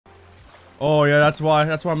Oh yeah, that's why.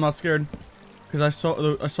 That's why I'm not scared. Cause I saw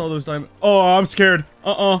those diamonds. Oh, I'm scared.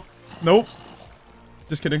 Nope.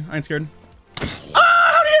 Just kidding. I ain't scared.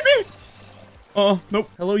 Ah! How did he hit me? Nope.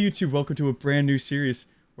 Hello YouTube. Welcome to a brand new series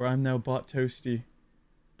where I'm now Bot-Toasty.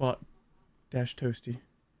 Bot-Toasty.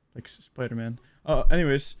 Like Spider-Man.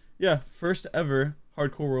 Anyways, yeah, first ever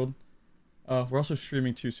hardcore world. We're also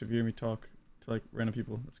streaming too, so if you hear me talk to like random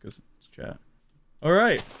people, that's because it's chat.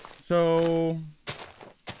 Alright, so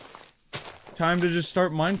time to just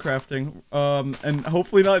start Minecrafting. And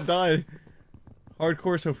hopefully not die.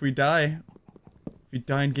 Hardcore, so if you die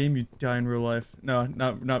in game, you die in real life. No,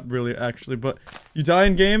 not really actually, but you die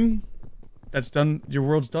in game, that's done, your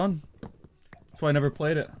world's done. That's why I never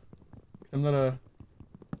played it. 'Cause I'm not a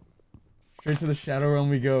straight to the Shadow Realm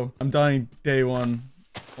we go. I'm dying day one.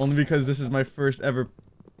 Only because this is my first ever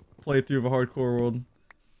playthrough of a hardcore world.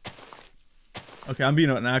 Okay, I'm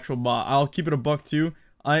being an actual bot. I'll keep it a buck too.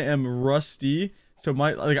 I am rusty. So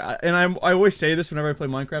I always say this whenever I play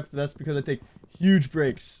Minecraft, but that's because I take huge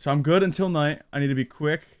breaks. So I'm good until night. I need to be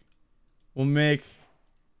quick. We'll make,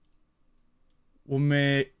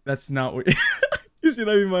 that's not what, you see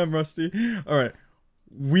what I mean by I'm rusty? Alright.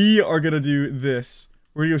 We are gonna do this.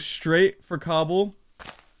 We're gonna go straight for cobble.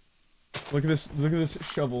 Look at this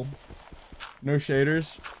shovel. No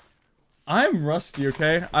shaders. I'm rusty,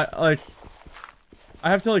 okay? I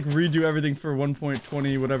have to like redo everything for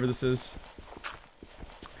 1.20 whatever this is.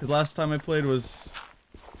 Cause last time I played was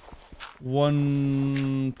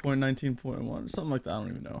 1.19.1 something like that. I don't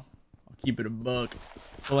even know. I'll keep it a buck.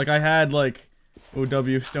 But like I had like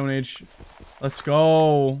OW Stone Age. Let's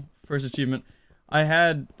go. First achievement. I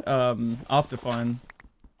had Optifine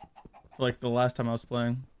for like the last time I was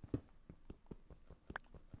playing.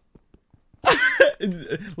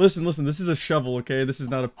 Listen, this is a shovel, okay? This is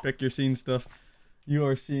not a pick. You're seeing stuff. You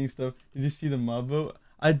are seeing stuff. Did you see the mob vote?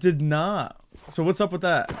 I did not. So what's up with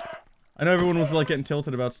that? I know everyone was like getting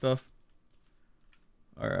tilted about stuff.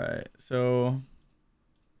 Alright, so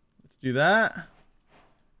let's do that.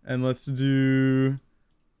 And let's do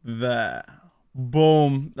that.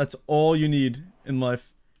 Boom. That's all you need in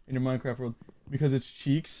life in your Minecraft world. Because it's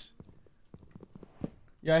cheeks.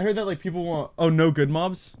 Yeah, I heard that like people want... Oh, no good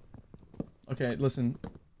mobs? Okay, listen.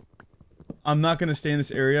 I'm not gonna stay in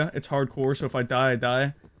this area. It's hardcore, so if I die, I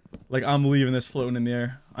die. Like, I'm leaving this floating in the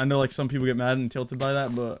air. I know, like, some people get mad and tilted by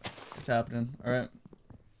that, but it's happening. Alright.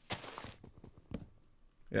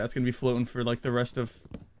 Yeah, it's gonna be floating for, like, the rest of...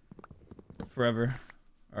 forever.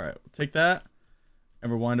 Alright, we'll take that.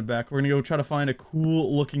 And rewind it back. We're gonna go try to find a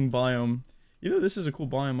cool-looking biome. Even though this is a cool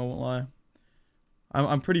biome, I won't lie.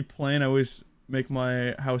 I'm pretty plain. I always make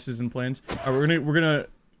my houses in plains. Alright, we're gonna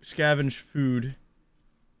scavenge food.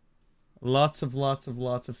 Lots of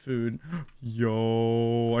food.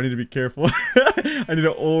 Yo, I need to be careful. I need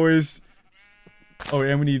to always... Oh,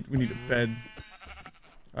 and we need a bed.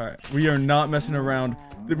 Alright, we are not messing around.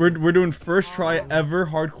 We're doing first try ever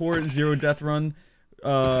hardcore 0 death run.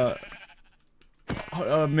 Maybe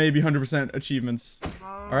 100% achievements.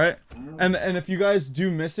 Alright? And if you guys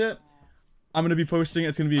do miss it, I'm gonna be posting,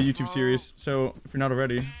 it's gonna be a YouTube series. So, if you're not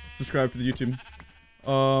already, subscribe to the YouTube.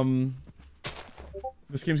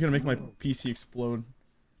 This game's gonna make my PC explode.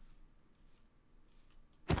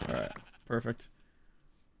 Alright, perfect.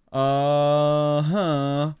 You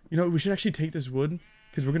know, we should actually take this wood,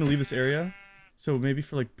 because we're gonna leave this area. So maybe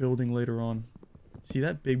for like building later on. See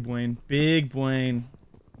that? Big brain. Big brain.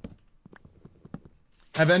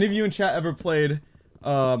 Have any of you in chat ever played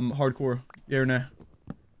hardcore? Yeah or nah?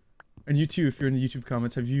 And you too, if you're in the YouTube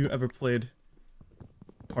comments, have you ever played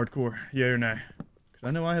hardcore? Yeah or nah? I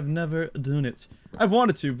know I have never done it. I've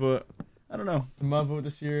wanted to, but I don't know. The mob vote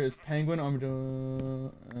this year is penguin,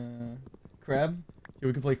 armadillo, crab. Yeah,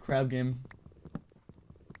 we could play crab game.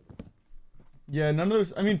 Yeah, none of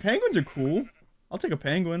those. I mean, penguins are cool. I'll take a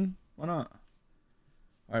penguin. Why not?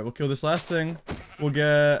 All right, we'll kill this last thing. We'll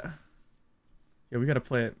get. Yeah, we gotta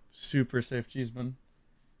play it super safe, jeez, man.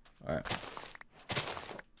 All right.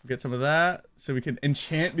 We'll get some of that so we can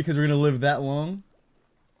enchant because we're gonna live that long.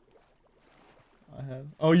 I have.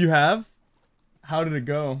 Oh, you have? How did it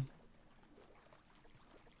go?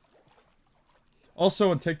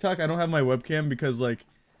 Also on TikTok, I don't have my webcam because like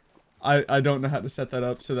I don't know how to set that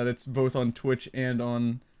up so that it's both on Twitch and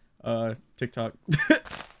on TikTok.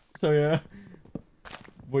 So yeah.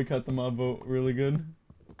 Boycott the mob vote, really good.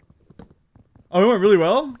 Oh, it went really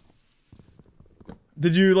well?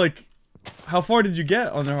 Did you like how far did you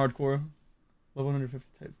get on their hardcore? Level 150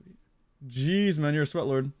 type. Jeez, man, you're a sweat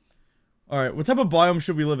lord. Alright, what type of biome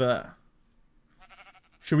should we live at?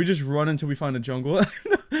 Should we just run until we find a jungle?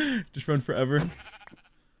 Just run forever?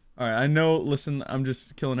 Alright, I know, listen, I'm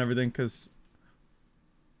just killing everything because...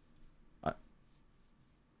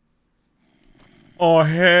 Oh,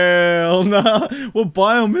 hell no. What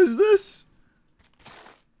biome is this?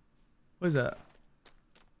 What is that?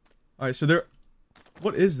 Alright, so there...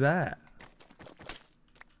 What is that?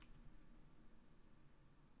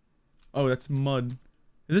 Oh, that's mud.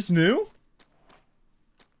 Is this new?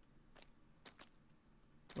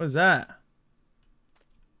 What is that?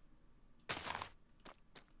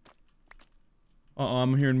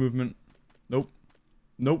 I'm hearing movement. Nope.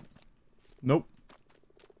 Nope. Nope.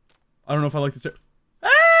 I don't know if I like this.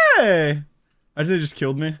 Hey! I think they just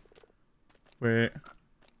killed me. Wait.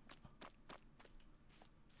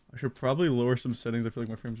 I should probably lower some settings. I feel like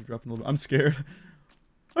my frames are dropping a little bit. I'm scared.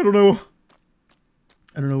 I don't know.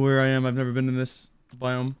 I don't know where I am. I've never been in this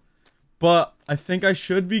biome. But I think I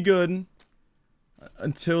should be good.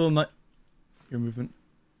 Until not... Your movement.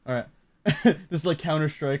 Alright. This is like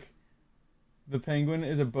Counter-Strike. The penguin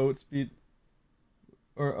is a boat speed...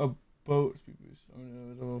 Or a boat speed boost. Oh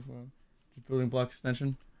no, just building block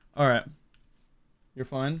extension. Alright. You're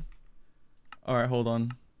fine? Alright, hold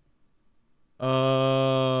on.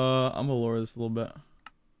 I'm gonna lower this a little bit.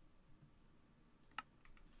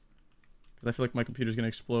 Because I feel like my computer's gonna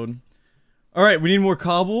explode. Alright, we need more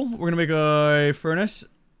cobble. We're gonna make a furnace.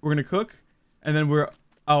 We're gonna cook. And then we're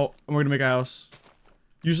out. And we're gonna make a house.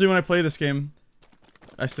 Usually when I play this game,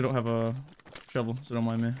 I still don't have a shovel, so don't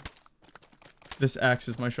mind me. This axe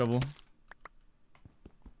is my shovel.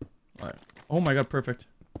 Alright. Oh my god, perfect.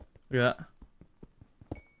 Look at that.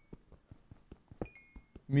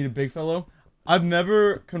 Meet a big fellow. I've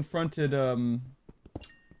never confronted, the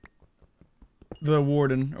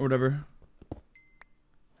warden, or whatever.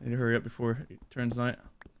 I need to hurry up before it turns night.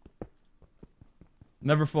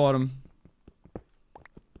 Never fought him.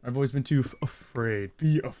 I've always been too afraid.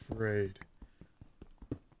 Be afraid.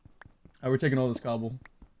 Alright, we're taking all this cobble.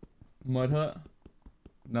 Mud hut?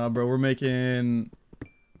 Nah, bro, we're making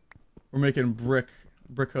brick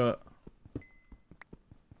hut.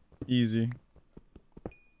 Easy.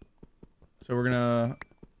 So we're gonna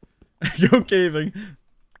go caving.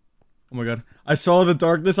 Oh my god. I saw the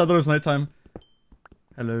darkness, I thought it was nighttime.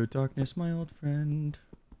 Hello darkness, my old friend.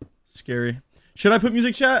 Scary. Should I put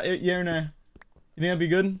music, chat? Yeah or nah? You think that'd be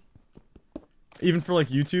good? Even for like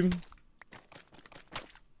YouTube?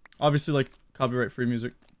 Obviously like copyright free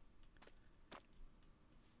music.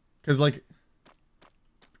 Cause like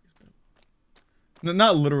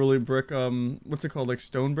not literally brick, what's it called? Like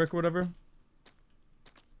stone brick or whatever?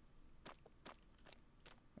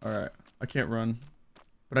 Alright, I can't run.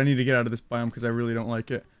 But I need to get out of this biome because I really don't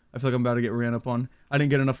like it. I feel like I'm about to get ran up on. I didn't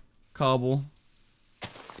get enough cobble.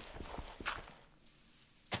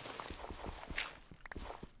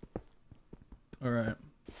 Alright.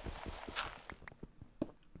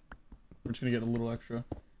 We're just gonna get a little extra.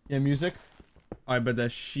 Yeah, music. I bet that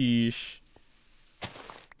sheesh.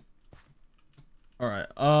 Alright,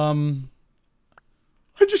 I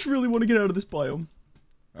just really want to get out of this biome.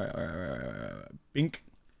 Alright. Bink.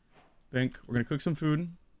 Bink. We're gonna cook some food.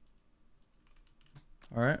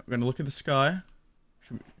 Alright, we're gonna look at the sky.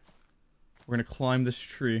 We're gonna climb this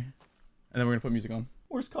tree. And then we're gonna put music on.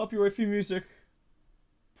 Where's copyright free music?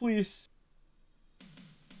 Please.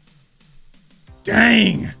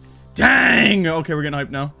 Dang! Dang! Okay, we're getting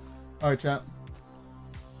hyped now. Alright, chat.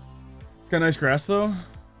 It's got nice grass, though.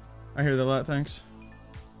 I hear that a lot, thanks.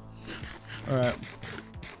 Alright.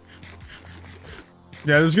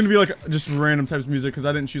 Yeah, there's gonna be, like, just random types of music, because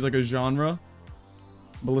I didn't choose, like, a genre.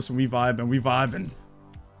 But listen, we vibing, we vibing.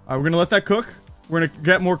 Alright, we're gonna let that cook. We're gonna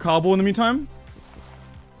get more cobble in the meantime.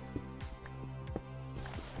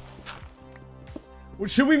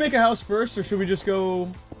 Should we make a house first, or should we just go...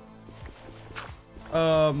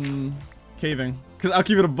 caving? Because I'll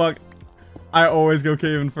keep it a buck. I always go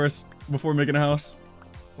caving first, before making a house.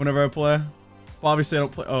 Whenever I play. Well, obviously I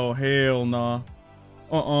don't play... Oh, hell nah.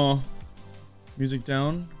 Music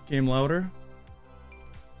down. Game louder.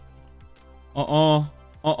 No.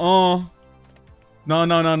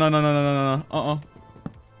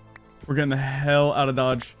 We're getting the hell out of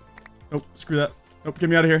Dodge. Nope, screw that. Nope, get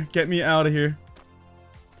me out of here. Get me out of here.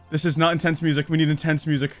 This is not intense music. We need intense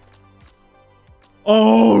music.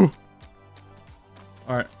 Oh!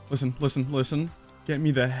 Alright, listen. Get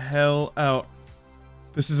me the hell out.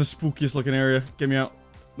 This is the spookiest looking area. Get me out.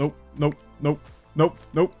 Nope.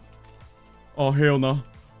 Oh, hell no.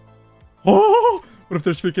 Oh! What if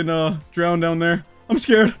there's freaking, drown down there? I'm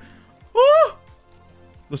scared. Oh!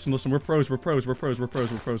 Listen. We're pros.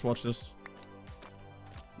 Watch this.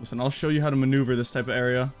 Listen, I'll show you how to maneuver this type of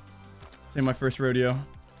area. This ain't my first rodeo.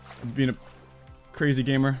 I'm being a crazy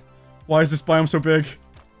gamer. Why is this biome so big?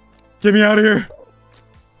 Get me out of here.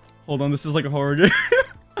 Hold on, this is like a horror game.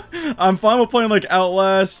 I'm fine with playing like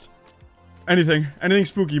Outlast. Anything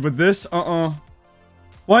spooky, but this,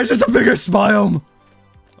 Why is this the biggest biome?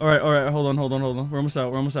 Alright, hold on. We're almost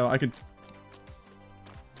out, I could...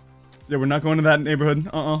 Yeah, we're not going to that neighborhood,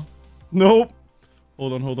 Nope.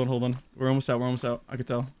 Hold on. We're almost out, I could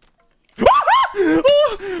tell.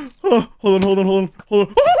 Hold on.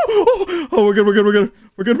 Oh, we're good.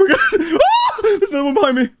 There's another one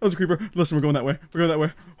behind me. That was a creeper. Listen, we're going that way.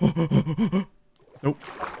 Nope.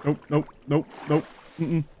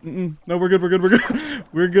 No, we're good. We're good.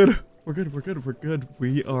 We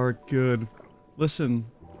are good. Listen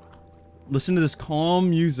to this calm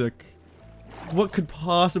music. What could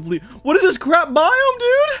possibly... What is this crap biome,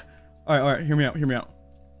 dude? Alright, hear me out.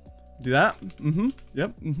 Do that.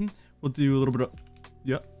 Yep. We'll do a little bit of...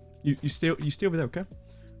 Yep. You stay over there, okay?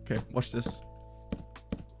 Okay, watch this.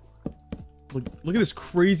 Look at this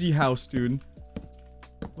crazy house, dude.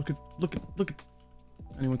 Look at...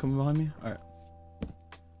 Anyone coming behind me?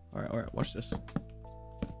 Alright, watch this.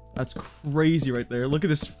 That's crazy right there. Look at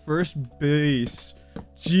this first base.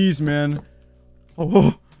 Jeez, man.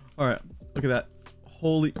 Oh. Alright, look at that.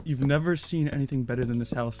 Holy... You've never seen anything better than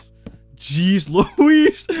this house. Jeez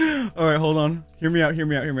Louise. Alright, hold on. Hear me out.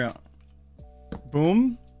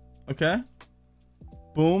 Boom. Okay.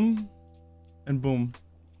 Boom. And boom.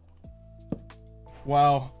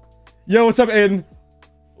 Wow. Yo, what's up, Aiden?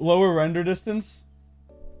 Lower render distance?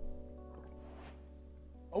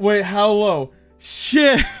 Wait, how low?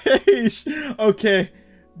 Sheesh. Okay.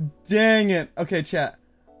 Dang it. Okay, chat.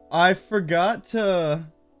 I forgot to...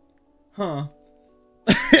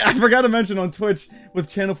 I forgot to mention on Twitch with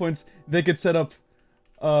channel points they could set up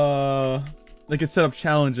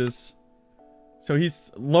challenges. So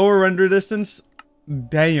he's lower render distance.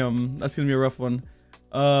 Damn, that's gonna be a rough one.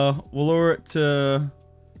 We'll lower it to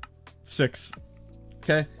 6.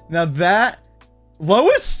 Okay, now that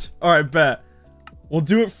lowest. All right, bet. We'll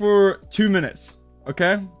do it for 2 minutes.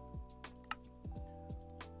 Okay.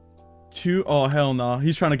 2. Oh hell no,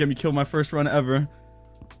 he's trying to get me killed my first run ever.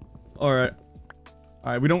 All right.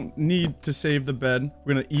 Alright, we don't need to save the bed.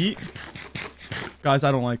 We're gonna eat. Guys, I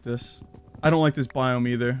don't like this. I don't like this biome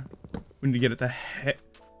either. We need to get it the heck...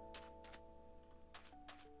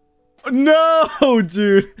 No,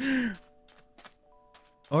 dude!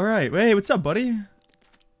 Alright, hey, what's up, buddy?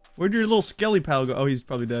 Where'd your little skelly pal go? Oh, he's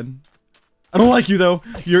probably dead. I don't like you, though.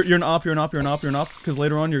 You're an op, because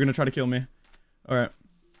later on, you're gonna try to kill me. Alright.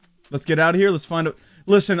 Let's get out of here. Let's find out.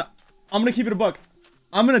 Listen, I'm gonna keep it a buck.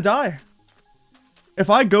 I'm gonna die. If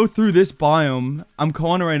I go through this biome, I'm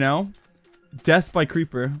calling it right now, death by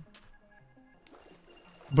creeper.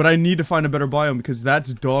 But I need to find a better biome because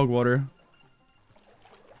that's dog water.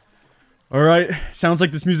 Alright, sounds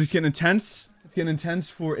like this music's getting intense. It's getting intense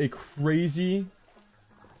for a crazy...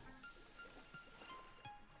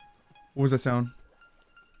 What was that sound?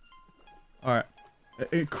 Alright.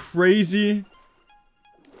 A crazy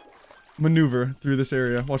maneuver through this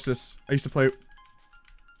area. Watch this. I used to play...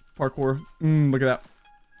 Parkour. Look at that.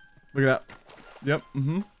 Look at that. Yep.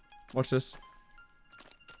 Watch this.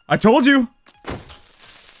 I told you!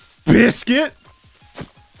 Biscuit!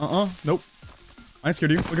 Nope. I ain't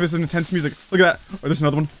scared of you. Look at this intense music. Look at that. Oh, there's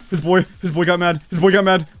another one. His boy got mad. What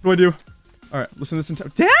do I do? Alright, listen to this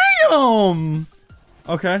intense. Damn!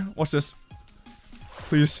 Okay, watch this.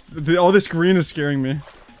 Please. All this green is scaring me.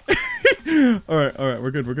 Alright,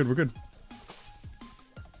 we're good.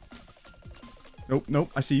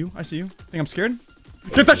 Nope, I see you. Think I'm scared?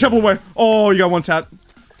 Get that shovel away! Oh, you got one tap.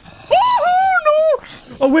 Oh,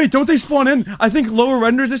 no! Oh, wait, don't they spawn in? I think lower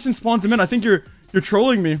render distance spawns them in. I think you're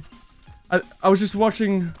trolling me. I was just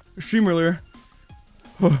watching a stream earlier.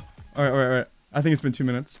 Alright. I think it's been 2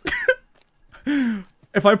 minutes.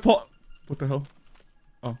 If I pause... What the hell?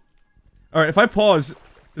 Oh. Alright, if I pause...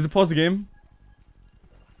 Does it pause the game?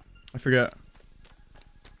 I forget.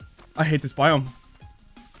 I hate this biome.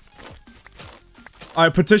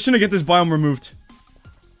 Alright, petition to get this biome removed.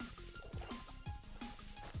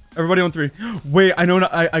 Everybody on 3. Wait, I know.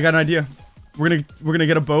 I got an idea. We're gonna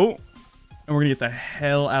get a boat, and we're gonna get the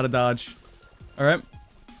hell out of Dodge. All right.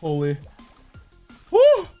 Holy.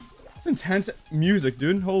 Woo! It's intense music,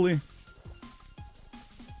 dude. Holy.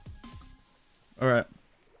 All right.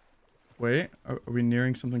 Wait, are we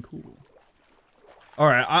nearing something cool? All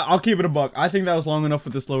right, I'll keep it a buck. I think that was long enough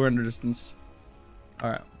with this low render distance. All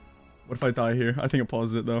right. What if I die here? I think it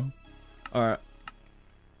pauses it though. All right.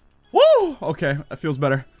 Woo! Okay, that feels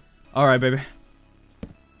better. All right, baby.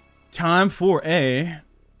 Time for a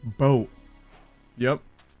boat. Yep.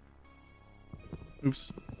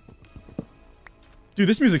 Oops. Dude,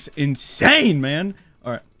 this music's insane, man.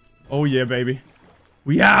 All right. Oh yeah, baby.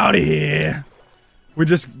 We out of here. We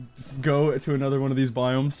just go to another one of these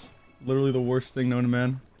biomes. Literally the worst thing known to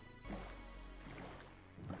man.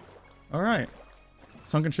 Alright.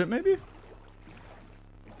 Sunken ship, maybe?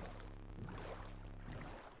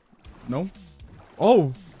 No?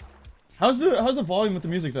 Oh! How's the volume with the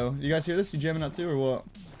music, though? You guys hear this? You jamming out too, or what?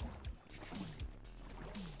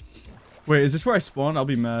 Wait, is this where I spawn? I'll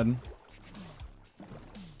be mad.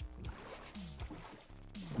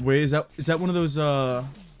 Wait, is that one of those,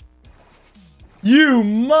 You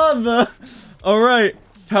mother! Alright.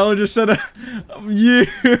 Tyler just said you.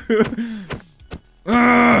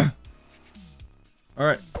 Alright.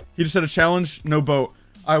 He just said a challenge, no boat.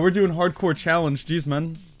 Alright, we're doing hardcore challenge. Jeez,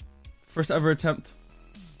 man. First ever attempt.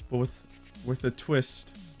 But with a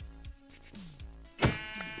twist.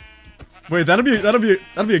 Wait, that'll be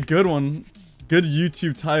a good one. Good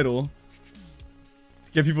YouTube title.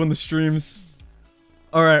 Get people in the streams.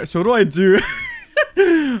 Alright, so what do I do?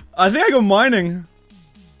 I think I go mining.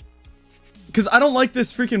 Because I don't like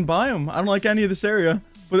this freaking biome. I don't like any of this area.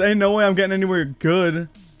 But ain't no way I'm getting anywhere good.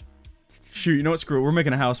 Shoot, you know what? Screw it. We're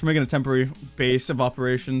making a house. We're making a temporary base of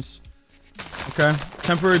operations. Okay.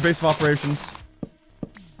 Temporary base of operations.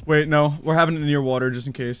 Wait, no. We're having it near water just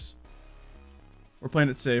in case. We're playing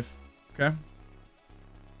it safe. Okay?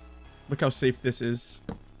 Look how safe this is.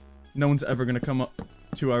 No one's ever going to come up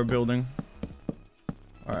to our building.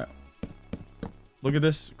 Alright. Look at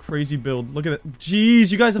this crazy build. Look at it.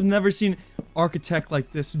 Jeez, you guys have never seen architect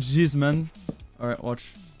like this. Jeez, man. Alright,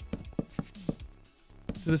 watch.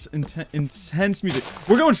 To this intense music.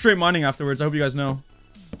 We're going straight mining afterwards. I hope you guys know.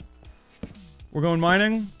 We're going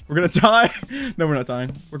mining. We're gonna die. No, we're not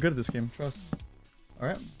dying. We're good at this game. Trust.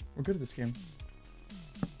 Alright. We're good at this game.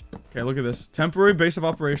 Okay, look at this. Temporary base of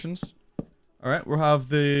operations. Alright, we'll have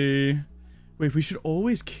the... Wait, we should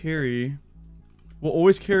always carry... We'll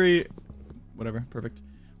always carry... Whatever, perfect.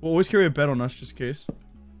 We'll always carry a bed on us, just in case.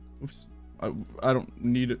 Oops. I don't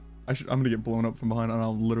need it. I'm gonna get blown up from behind, and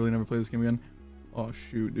I'll literally never play this game again. Oh,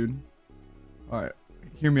 shoot, dude. Alright.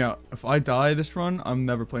 Hear me out. If I die this run, I'm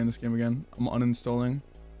never playing this game again. I'm uninstalling.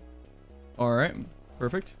 Alright.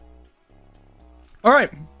 Perfect.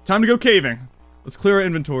 Alright. Time to go caving. Let's clear our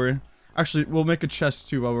inventory. Actually, we'll make a chest,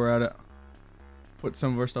 too, while we're at it. Put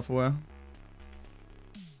some of our stuff away.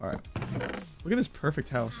 Alright. Look at this perfect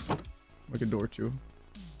house. Like a door, too.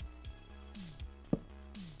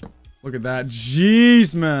 Look at that.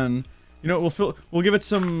 Jeez, man. You know what? We'll give it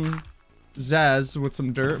some zazz with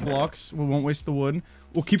some dirt blocks. We won't waste the wood.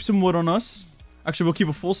 We'll keep some wood on us. Actually, we'll keep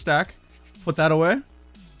a full stack. Put that away.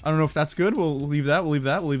 I don't know if that's good. We'll leave that. We'll leave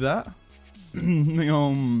that. We'll leave that.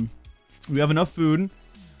 We have enough food.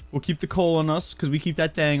 We'll keep the coal on us because we keep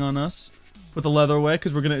that dang on us. Put the leather away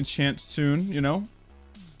because we're gonna enchant soon. You know.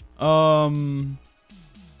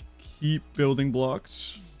 Keep building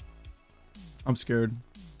blocks. I'm scared.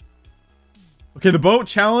 Okay, the boat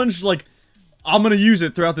challenge, like, I'm gonna use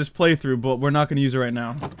it throughout this playthrough, but we're not gonna use it right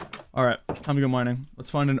now. Alright, time to go mining. Let's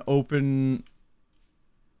find an open...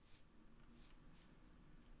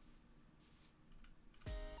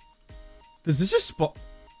 Does this just spawn?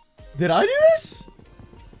 Did I do this?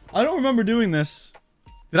 I don't remember doing this.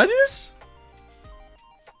 Did I do this?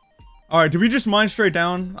 Alright, did we just mine straight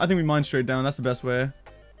down? I think we mine straight down. That's the best way.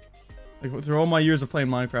 Like, through all my years of playing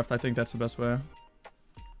Minecraft, I think that's the best way.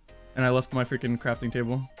 And I left my freaking crafting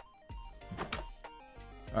table.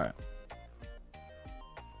 Alright.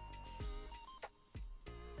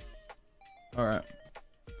 Alright.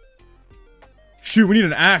 Shoot, we need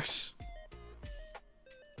an axe.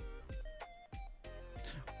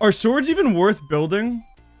 Are swords even worth building?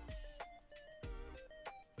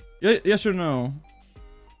 Yes or no?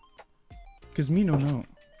 Because me no.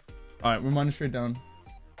 Alright, we're mining straight down.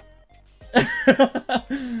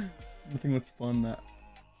 Nothing would spawn that.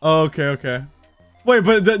 Oh, okay. Wait,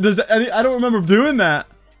 but does any... I don't remember doing that.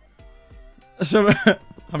 So,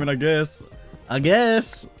 I mean, I guess.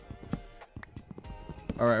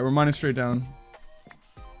 Alright, we're mining straight down.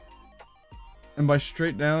 And by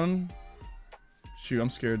straight down... Shoot, I'm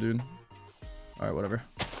scared, dude. Alright, whatever.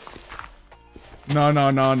 No.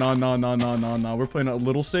 We're playing a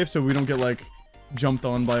little safe so we don't get, like, jumped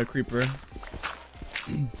on by a creeper.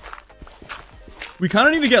 We kind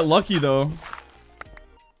of need to get lucky, though.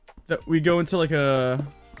 That we go into, like, a...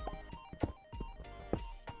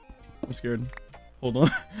 I'm scared.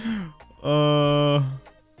 Hold on.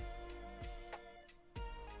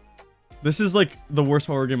 This is, like, the worst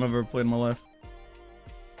horror game I've ever played in my life.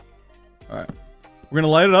 Alright. We're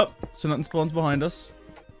gonna light it up so nothing spawns behind us.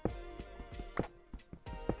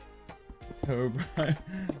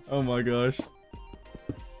 Oh my gosh.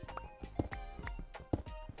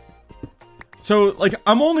 So, like,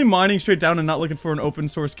 I'm only mining straight down and not looking for an open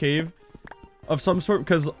source cave of some sort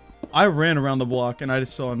because I ran around the block and I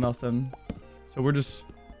just saw nothing. So we're just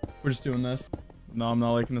doing this. No, I'm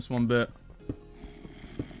not liking this one bit.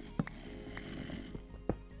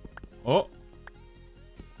 Oh.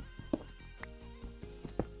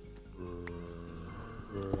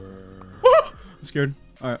 I'm scared.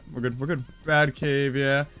 Alright, we're good. We're good. Bad cave,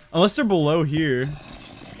 yeah. Unless they're below here.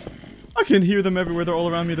 I can hear them everywhere. They're all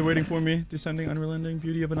around me. They're waiting for me. Descending, unrelenting,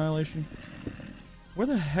 beauty of annihilation. Where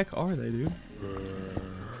the heck are they, dude?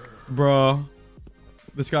 Bruh.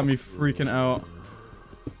 This got me freaking out.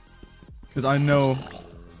 Because I know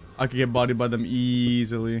I could get bodied by them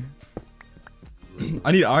easily.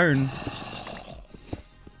 I need iron.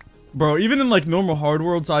 Bro, even in like normal hard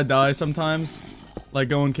worlds, I die sometimes. Like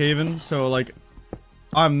going caving. So like,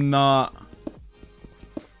 I'm not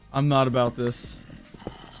about this.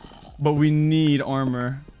 But we need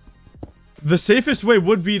armor. The safest way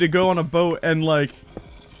would be to go on a boat and like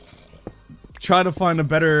try to find a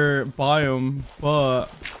better biome, but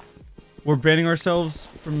we're banning ourselves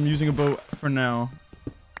from using a boat for now.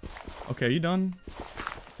 Okay, you done?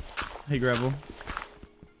 Hey, gravel.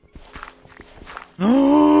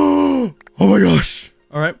 Oh my gosh.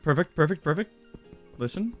 All right, perfect, perfect, perfect.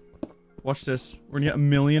 Listen, watch this. We're gonna get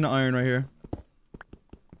 1,000,000 iron right here.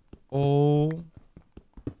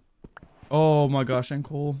 Oh my gosh, and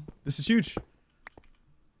coal. This is huge.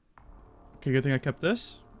 Okay, good thing I kept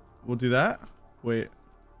this. We'll do that. Wait.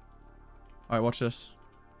 All right, watch this.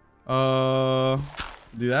 Do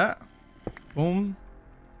that. Boom,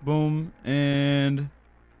 boom, and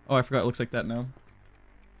oh, I forgot. It looks like that now.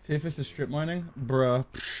 Safest is strip mining, bruh.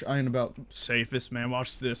 Psh, I ain't about safest, man.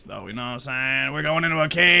 Watch this though. You know what I'm saying? We're going into a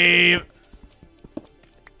cave.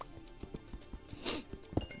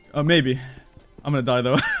 Maybe. I'm gonna die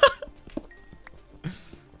though.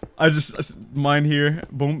 I just mine here.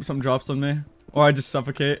 Boom, something drops on me. Or I just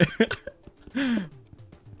suffocate.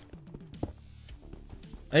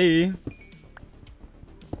 Hey.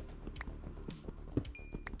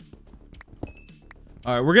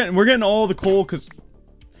 Alright, we're getting all the coal because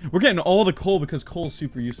coal's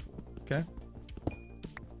super useful. Okay.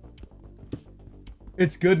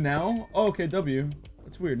 It's good now? Oh, okay, W.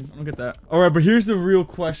 That's weird. I don't get that. Alright, but here's the real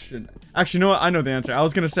question. Actually, you know what? I know the answer. I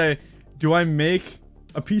was gonna say, do I make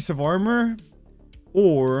a piece of armor?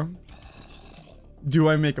 Or do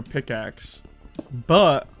I make a pickaxe?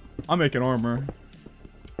 But I'm making armor.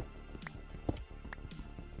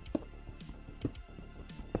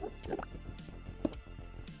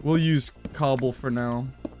 We'll use cobble for now.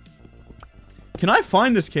 Can I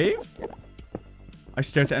find this cave? I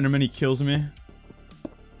stare at the Enderman, he kills me.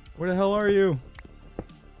 Where the hell are you?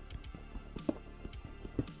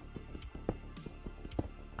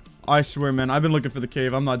 I swear, man, I've been looking for the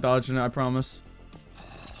cave. I'm not dodging it, I promise.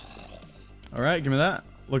 Alright, give me that.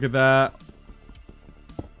 Look at that.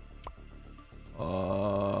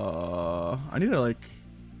 I need to like...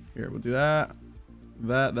 Here, we'll do that.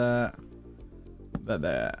 That.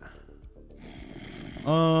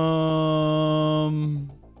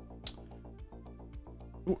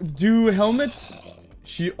 Do helmets?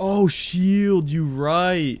 Oh, shield, you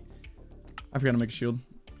right. I forgot to make a shield.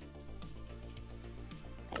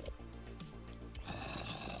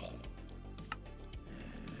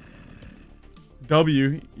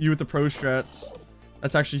 W, you with the pro strats.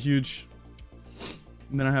 That's actually huge.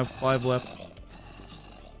 And then I have 5 left.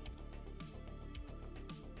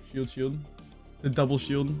 Shield. The double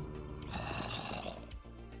shield.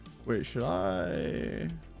 Wait, should I...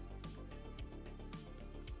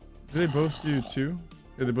 Do they both do 2?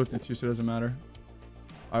 Yeah, they both do 2, so it doesn't matter.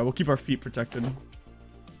 Alright, we'll keep our feet protected.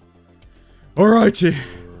 Alrighty.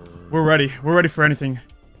 We're ready. We're ready for anything.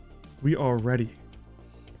 We are ready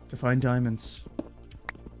to find diamonds.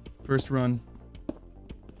 First run.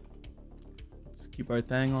 Let's keep our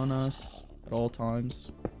thing on us at all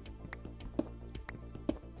times.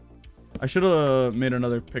 I should have made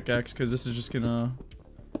another pickaxe because this is just gonna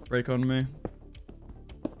break on me.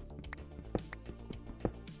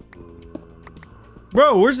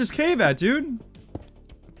 Bro, where's this cave at, dude?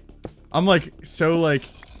 I'm like, so like...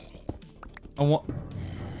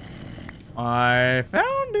 I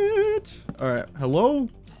found it! Alright, hello?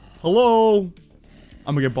 Hello?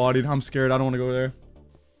 I'm gonna get bodied. I'm scared. I don't want to go there.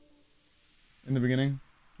 In the beginning?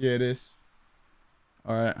 Yeah, it is.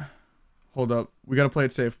 Alright. Hold up. We gotta play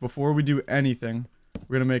it safe. Before we do anything,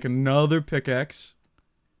 we're gonna make another pickaxe.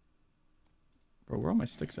 Bro, where are my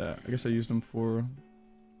sticks at? I guess I used them for...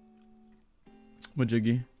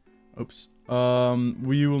 Majiggy. Oops.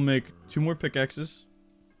 We will make 2 more pickaxes.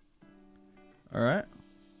 Alright.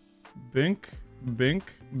 Bink.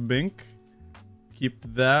 Bink. Bink.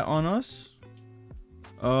 Keep that on us.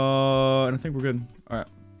 And I think we're good. Alright.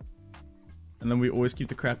 And then we always keep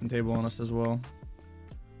the crafting table on us as well.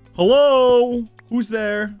 Hello? Who's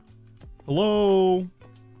there? Hello?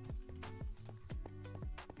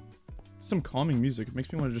 Some calming music. It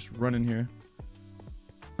makes me want to just run in here.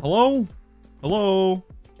 Hello? Hello?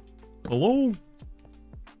 Hello?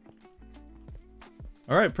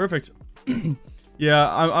 Alright, perfect. Yeah,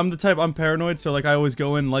 I'm the type, I'm paranoid, so like I always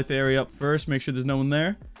go in, light the area up first, make sure there's no one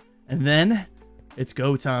there. And then it's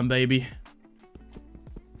go time, baby.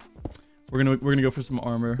 We're gonna go for some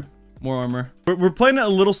armor. More armor. We're playing it a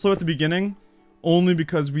little slow at the beginning, only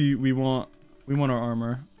because we want our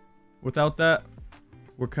armor. Without that,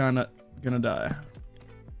 we're kinda gonna die.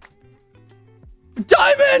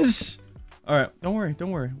 Diamonds! Alright, don't worry.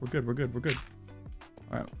 We're good.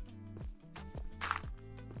 Alright.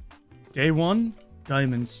 Day 1,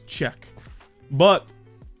 diamonds, check. But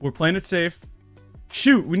we're playing it safe.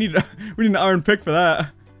 Shoot, we need an iron pick for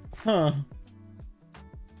that. Huh.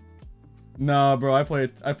 Nah, bro, I play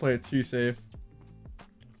it too safe.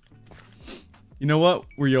 You know what?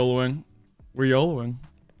 We're YOLOing.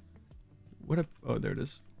 Oh, there it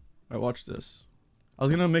is. Alright, watch this. I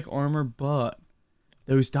was gonna make armor, but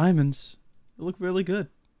those diamonds, they look really good.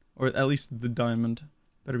 Or at least the diamond.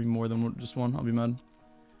 Better be more than just one, I'll be mad.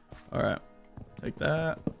 Alright. Take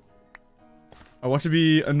that. I want it to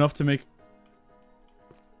be enough to make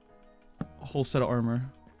a whole set of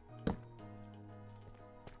armor.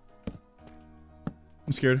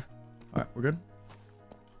 I'm scared. Alright, we're good.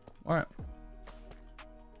 Alright.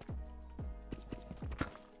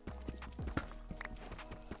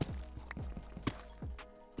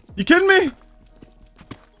 You kidding me?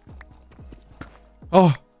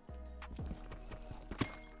 Oh.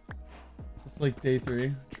 It's like day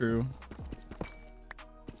 3. True.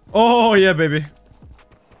 Oh, yeah, baby.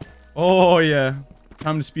 Oh, yeah.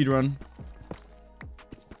 Time to speedrun.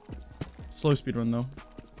 Slow speedrun, though.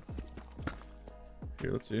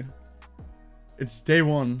 Here, let's see. It's day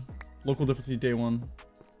 1. Local difficulty day 1.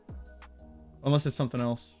 Unless it's something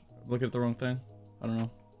else. I'm looking at the wrong thing. I don't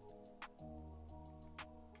know.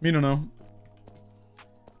 Me don't know.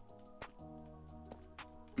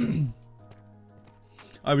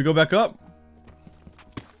 Alright, we go back up.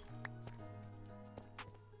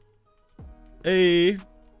 Hey.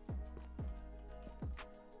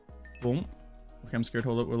 Boom. Okay, I'm scared.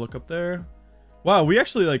 Hold up. We'll look up there. Wow, we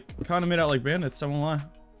actually like kind of made out like bandits. I won't lie.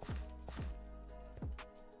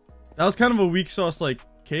 That was kind of a weak sauce like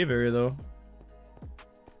cave area though.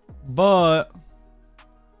 But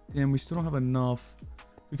damn, we still don't have enough.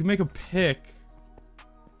 We can make a pick.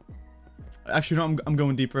 Actually, no, I'm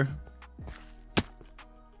going deeper.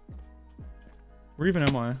 Where even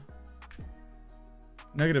am I?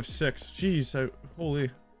 -6. Jeez,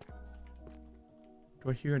 holy. Do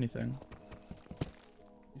I hear anything?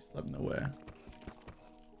 You slept, no way.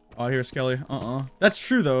 Oh, I hear a skelly. That's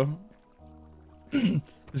true though. This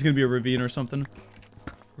is gonna be a ravine or something.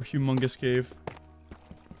 Or humongous cave.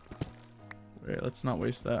 Wait, let's not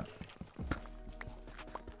waste that.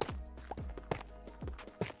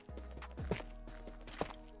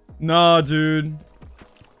 Nah, dude.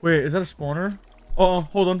 Wait, is that a spawner? Oh,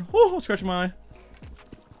 hold on. Oh, scratching my eye.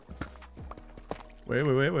 Wait.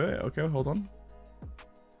 Okay, hold on.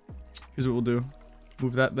 Here's what we'll do.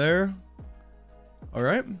 Move that there.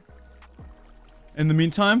 Alright. In the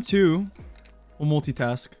meantime, too, we'll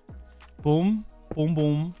multitask. Boom. Boom,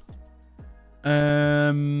 boom.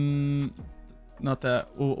 Not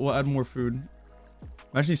that. We'll add more food.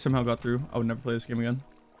 Imagine he somehow got through. I would never play this game again.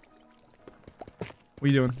 What are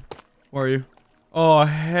you doing? Where are you? Oh,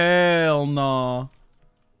 hell nah.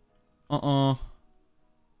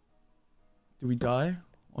 Did we die?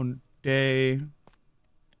 On day...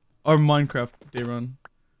 Our Minecraft day run.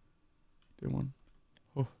 Day 1.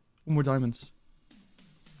 Oh, 1 more diamonds.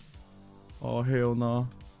 Oh, hell nah.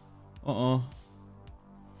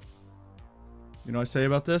 You know what I say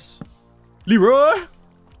about this? Leroy!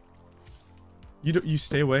 You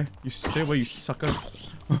stay away. You stay away, you sucker.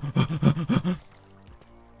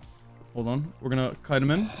 Hold on. We're gonna kite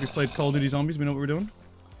him in. We played Call of Duty Zombies. We know what we're doing.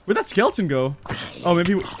 Where'd that skeleton go? Oh,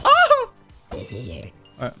 maybe... Ah! Alright.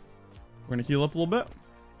 We're gonna heal up a little bit.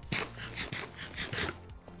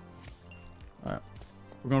 Alright.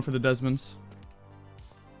 We're going for the Desmonds.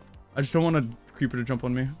 I just don't want a creeper to jump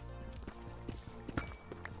on me.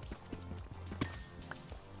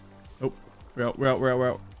 Nope. We're out.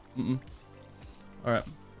 Alright.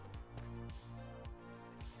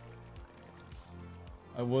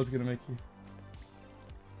 I was gonna make you.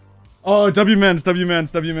 Oh, W-mans.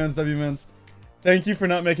 Thank you for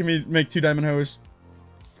not making me make 2 diamond hoes.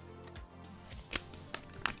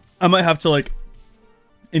 I might have to like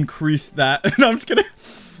increase that. No, I'm just kidding.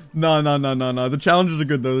 No. The challenges are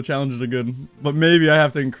good though. The challenges are good. But maybe I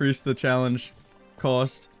have to increase the challenge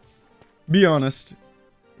cost. Be honest.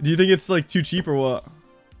 Do you think it's like too cheap or what?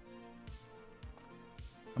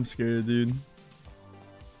 I'm scared, dude.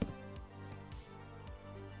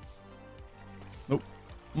 Nope.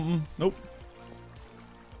 Nope.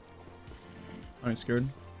 I ain't scared.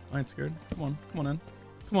 I ain't scared. Come on. Come on in.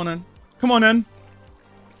 Come on in. Come on in.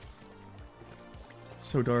 It's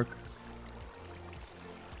so dark.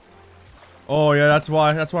 Oh yeah, that's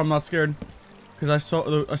why. That's why I'm not scared. Because I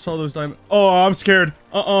saw those diamonds. Oh, I'm scared.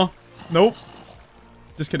 Nope.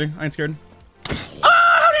 Just kidding. I ain't scared.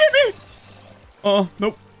 Ah! How did he hit me?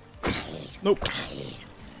 Nope. Nope.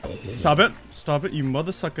 Stop it. Stop it, you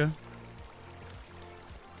mother sucker.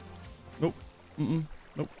 Nope.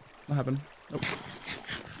 Nope. Not happened. Nope.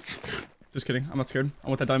 Just kidding. I'm not scared. I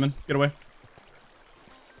want that diamond. Get away.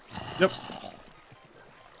 Yep.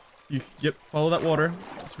 Yep. Follow that water.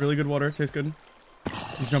 It's really good water. Tastes good.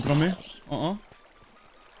 He's jumping on me.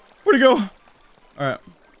 Where'd he go? Alright.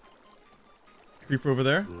 Creeper over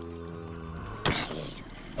there.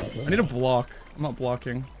 I need a block. I'm not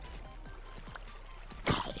blocking.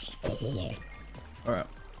 Alright.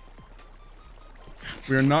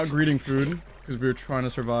 We are not greeting food because we are trying to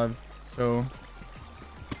survive. So.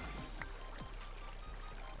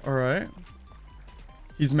 Alright.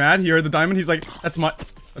 He's mad. He heard the diamond. He's like, that's mine.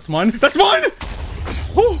 That's mine. That's mine!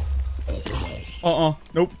 Woo!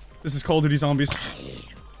 Nope. This is Call of Duty Zombies.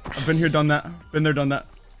 I've been here, done that. Been there, done that.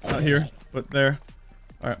 Not here, but there.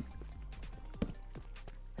 Alright.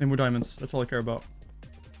 Any more diamonds. That's all I care about.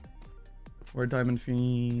 We're a diamond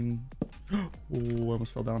fiend. Oh, I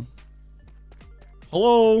almost fell down.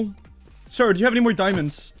 Hello? Sir, do you have any more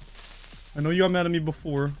diamonds? I know you got mad at me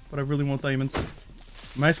before, but I really want diamonds.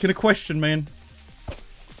 I'm asking a question, man.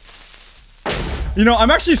 You know,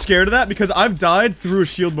 I'm actually scared of that because I've died through a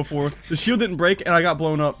shield before. The shield didn't break and I got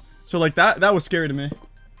blown up. So like that was scary to me.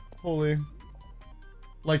 Holy.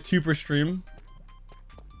 Like 2 per stream.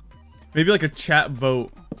 Maybe like a chat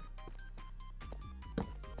vote.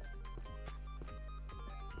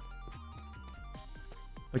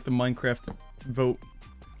 Like the Minecraft vote.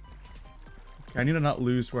 Okay, I need to not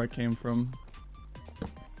lose where I came from.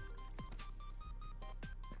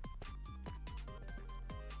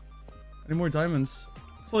 Any more diamonds?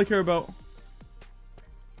 That's all I care about.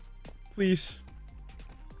 Please.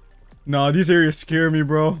 Nah, these areas scare me,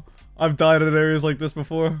 bro. I've died in areas like this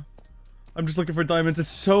before. I'm just looking for diamonds. It's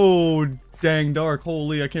so dang dark.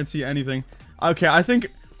 Holy, I can't see anything. Okay, I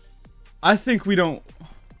think we don't...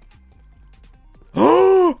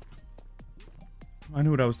 Oh! I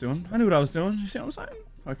knew what I was doing. I knew what I was doing. You see what I'm saying?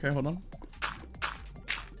 Okay, hold on.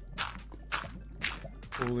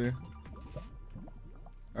 Holy.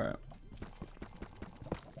 Alright.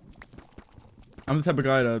 I'm the type of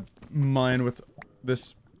guy to mine with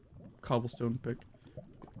this cobblestone pick.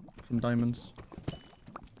 Some diamonds.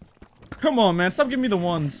 Come on, man. Stop giving me the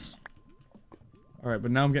ones. Alright,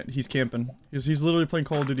 but now I'm getting... He's camping. He's literally playing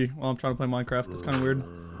Call of Duty while I'm trying to play Minecraft. That's kind of weird.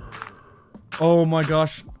 Oh my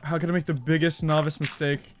gosh. How could I make the biggest novice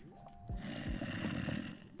mistake?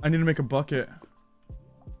 I need to make a bucket.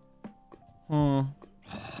 Huh.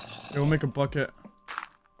 Yeah, we'll make a bucket.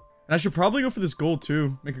 And I should probably go for this gold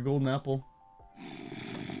too. Make a golden apple.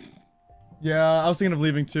 Yeah, I was thinking of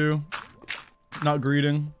leaving too. Not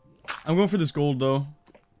greeting. I'm going for this gold though.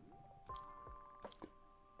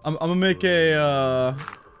 I'm gonna make a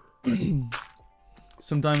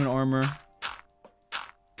some diamond armor.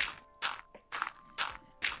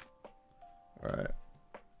 Alright.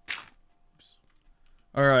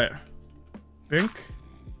 Alright. Bink.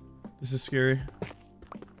 This is scary.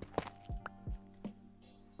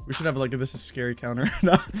 We should have like a this is scary counter.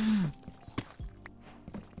 No.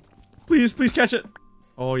 Please, please catch it.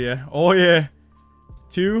 Oh yeah. Oh yeah.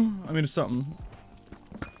 2. I mean it's something.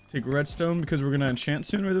 Take redstone because we're gonna enchant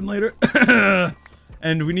sooner than later.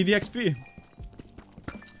 And we need the XP.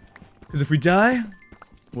 Because if we die,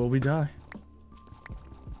 well we die.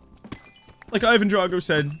 Like Ivan Drago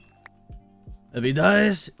said. If he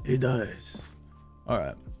dies, he dies.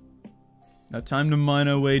 Alright. Now time to mine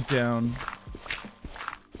our way down.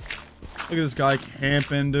 Look at this guy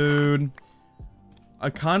camping, dude. I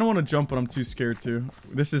kind of want to jump, but I'm too scared to.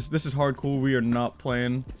 This is hardcore. We are not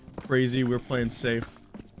playing crazy. We're playing safe.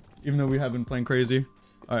 Even though we have been playing crazy.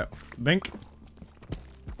 Alright. Bink.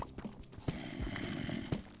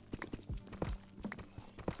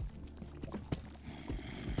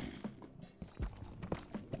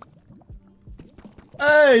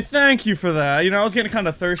 Hey, thank you for that. You know, I was getting kind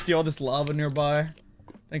of thirsty. All this lava nearby.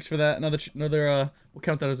 Thanks for that. Another, we'll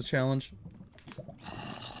count that as a challenge.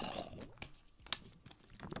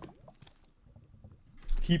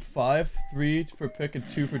 Keep 5, 3 for pick, and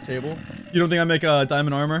 2 for table. You don't think I make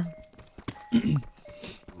diamond armor?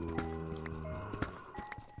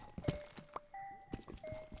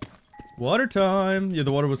 Water time! Yeah,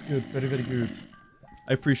 the water was good. Very, very good.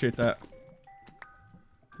 I appreciate that.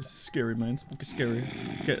 This is scary, man. Spooky scary.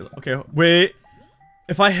 Okay, wait.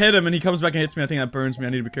 If I hit him and he comes back and hits me, I think that burns me. I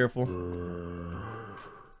need to be careful.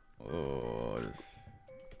 Oh.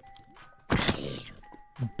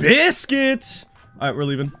 Biscuit! Alright, we're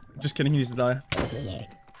leaving. Just kidding, he needs to die.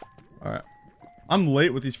 Alright. I'm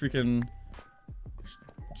late with these freaking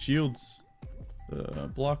shields.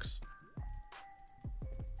 Blocks.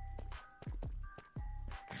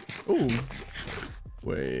 Ooh.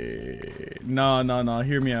 Wait. Nah.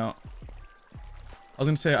 Hear me out. I was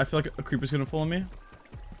gonna say, I feel like a creeper's gonna follow me.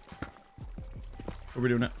 We're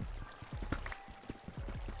doing it.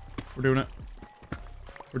 We're doing it.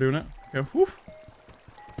 We're doing it. Okay, whew.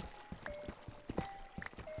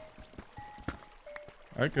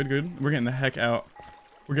 Alright, good. We're getting the heck out.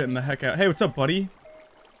 We're getting the heck out. Hey, what's up, buddy?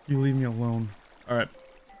 You leave me alone. Alright.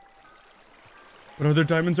 But are there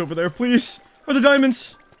diamonds over there, please? Are there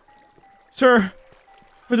diamonds? Sir!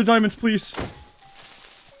 Are there diamonds, please?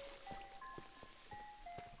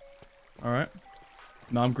 Alright.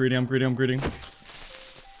 No, I'm greedy. Diamonds.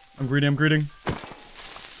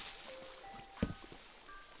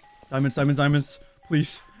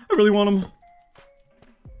 Please. I really want them.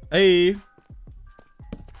 Hey.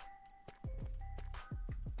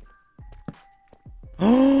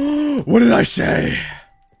 What did I say?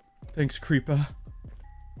 Thanks, creeper.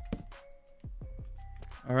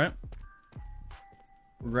 Alright.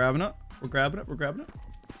 We're grabbing it.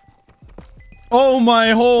 Oh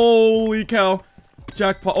my holy cow.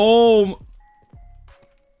 Jackpot. Oh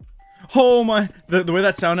my. The way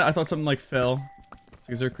that sounded, I thought something like fell.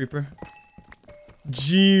 Is there a creeper?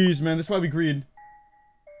 Jeez, man. This is why we greed.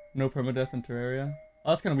 No permadeath in Terraria. Oh,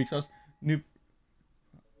 that's kind of weak sauce. New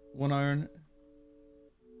 1 iron.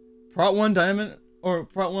 Prot 1 diamond. Or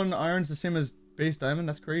Prot 1 iron's the same as base diamond?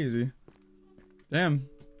 That's crazy. Damn.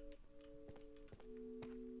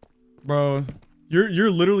 Bro.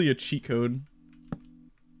 You're literally a cheat code.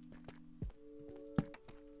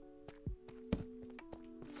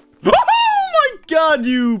 Oh my god,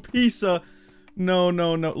 you piece of... No.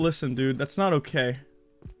 Listen, dude. That's not okay.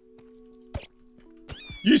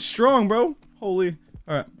 You strong, bro. Holy.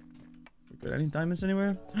 Alright. Good. Any diamonds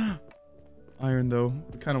anywhere? Iron, though.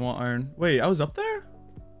 We kind of want iron. Wait, I was up there?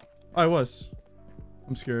 Oh, I was.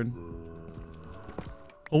 I'm scared.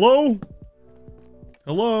 Hello?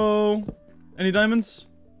 Hello? Any diamonds?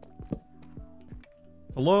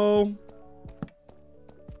 Hello?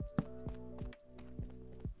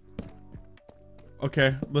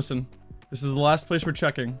 Okay, listen. This is the last place we're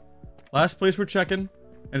checking. Last place we're checking.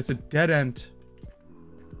 And it's a dead end.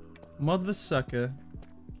 Mother sucker.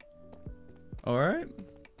 Alright.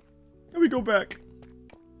 And we go back.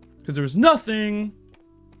 Because there was nothing.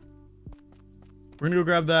 We're gonna go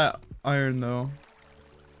grab that iron, though.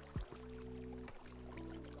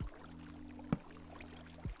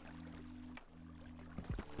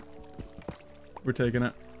 We're taking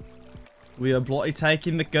it. We are bloody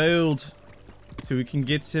taking the gold. So we can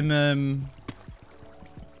get some,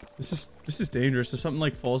 This is dangerous. If something,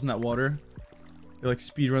 like, falls in that water, they, like,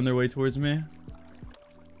 speed run their way towards me.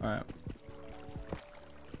 Alright.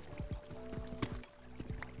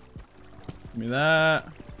 Give me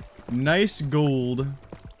that. Nice gold.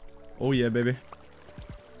 Oh, yeah, baby.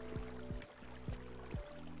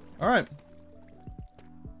 Alright.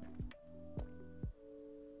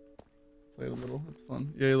 Play it a little. That's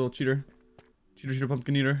fun. Yeah, you little cheater. Cheater,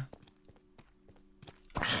 pumpkin eater.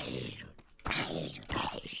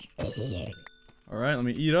 Alright, let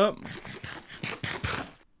me eat up.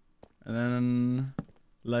 And then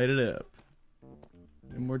light it up.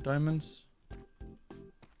 Any more diamonds?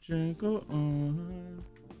 Jingle on.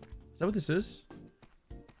 Is that what this is?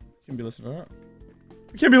 Can't be listening to that.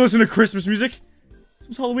 We can't be listening to Christmas music.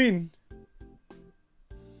 It's Halloween.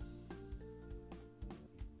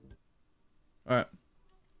 Alright.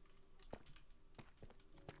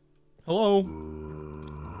 Hello?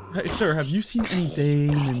 Hey, sir, have you seen any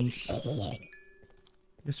diamonds?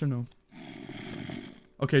 Yes or no?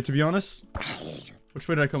 Okay, to be honest, which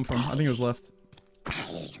way did I come from? I think it was left.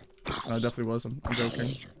 No, it definitely was. I'm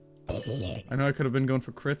joking. I know I could have been going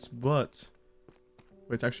for crits, but...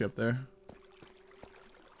 Wait, it's actually up there.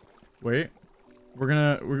 Wait. We're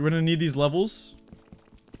gonna need these levels.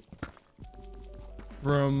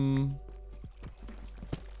 From...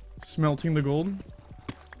 smelting the gold.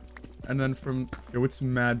 And then from... Yo, it's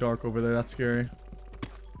mad dark over there. That's scary.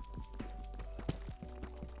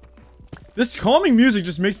 This calming music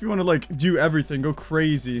just makes me want to, like, do everything. Go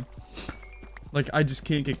crazy. Like, I just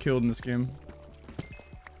can't get killed in this game.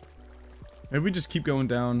 Maybe we just keep going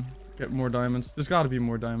down. Get more diamonds. There's got to be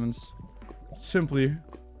more diamonds. Simply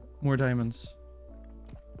more diamonds.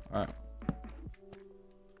 Alright.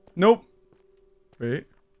 Nope. Wait.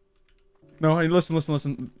 No, hey,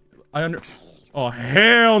 listen. Oh,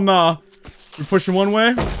 hell nah. We're pushing one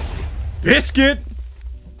way. Biscuit!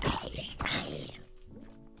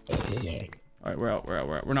 Alright, we're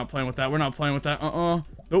out. We're not playing with that.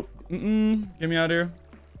 Nope. Get me out of here.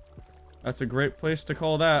 That's a great place to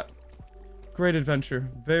call that. Great adventure.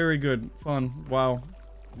 Very good. Fun. Wow.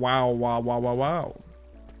 Wow.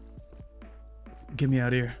 Get me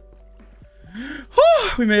out of here.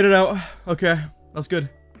 We made it out. Okay. That's good.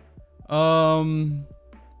 What are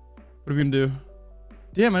we gonna do?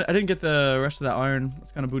 Damn, I didn't get the rest of that iron.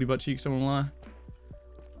 That's kind of booty butt cheek, someone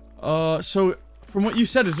lie. So from what you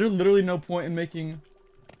said, is there literally no point in making...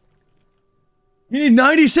 You need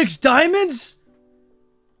 96 diamonds?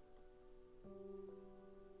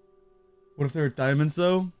 What if there are diamonds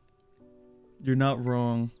though? You're not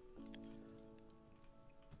wrong.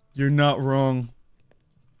 You're not wrong.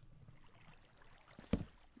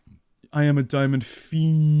 I am a diamond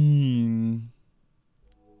fiend.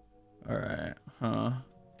 Alright, huh.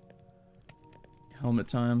 Helmet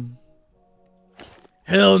time.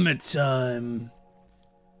 Helmet time!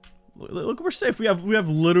 Look, we're safe. We have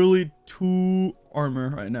literally 2 armor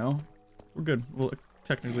right now. We're good. Well,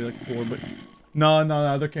 technically like 4, but...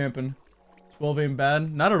 No, they're camping. 12 aim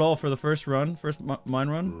bad. Not at all for the first run. First mine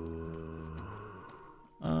run.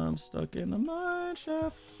 I'm stuck in the mine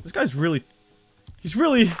shaft. This guy's really... He's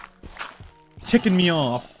really... ticking me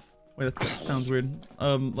off. Wait, that sounds weird.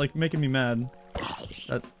 Like making me mad.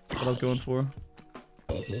 That's what I was going for.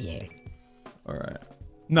 Alright.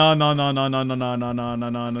 No.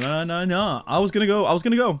 I was gonna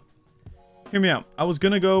go. Hear me out. I was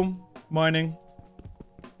gonna go mining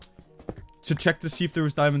to check to see if there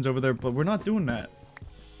was diamonds over there, but we're not doing that.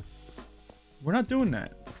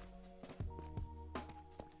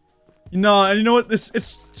 No, and you know what?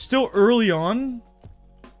 It's still early on.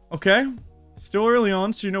 Okay? Still early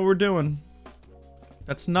on, so you know what we're doing.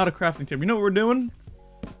 That's not a crafting table. You know what we're doing?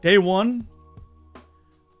 Day 1.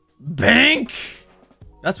 Bank!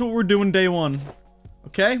 That's what we're doing day 1.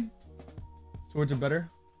 Okay? Swords are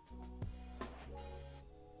better.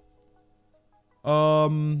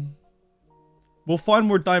 We'll find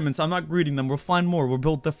more diamonds. I'm not greeting them. We'll find more. We'll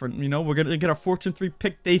build different. You know, we're gonna get our fortune 3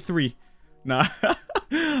 pick day 3. Nah.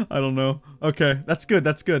 I don't know. Okay, that's good.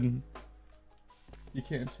 You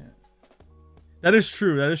can't chant. That is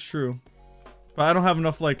true. But I don't have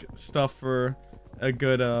enough, like, stuff for a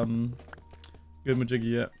good, good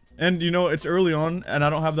majiggy yet. And, you know, it's early on, and I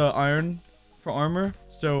don't have the iron for armor,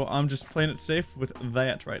 so I'm just playing it safe with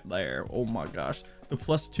that right there. Oh my gosh. The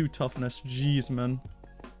 +2 toughness. Jeez, man.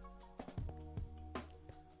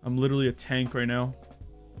 I'm literally a tank right now.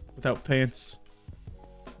 Without pants.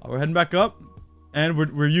 We're heading back up, and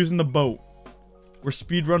we're using the boat. We're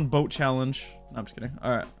speedrun boat challenge. No, I'm just kidding.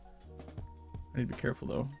 Alright. I need to be careful,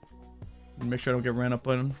 though. And make sure I don't get ran up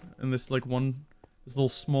on in this, like, this little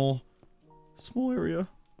small area.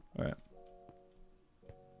 Alright.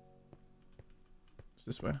 It's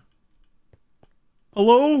this way.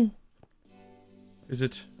 Hello? Is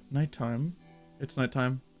it nighttime? It's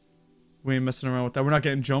nighttime. We ain't messing around with that. We're not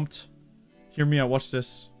getting jumped. Hear me out. Watch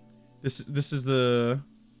this. This is the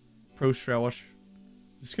pro strat. Watch.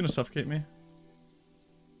 Is this gonna suffocate me?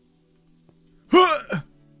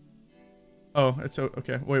 Oh, it's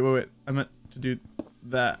okay. Wait. I meant to do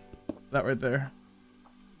that. That right there.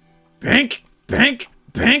 Bank!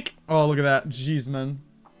 Oh, look at that. Jeez, man.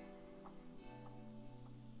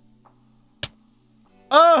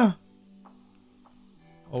 Ah!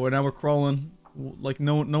 Oh, now we're crawling. Like,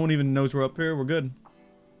 no one even knows we're up here. We're good.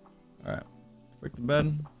 Alright. Break the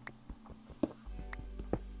bed.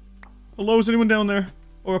 Hello, is anyone down there?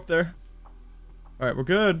 Or up there? Alright, we're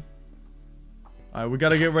good. Alright, we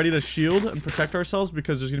gotta get ready to shield and protect ourselves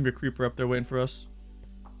because there's gonna be a creeper up there waiting for us.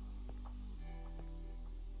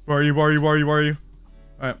 Where are you?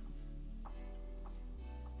 Alright.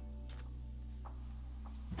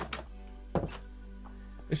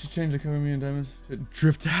 It should change the cover me in diamonds to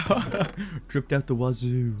dripped out. Dripped out the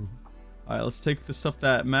wazoo. Alright, let's take the stuff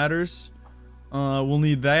that matters. We'll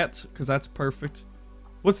need that, because that's perfect.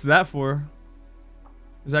 What's that for?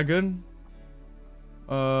 Is that good?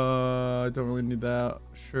 I don't really need that.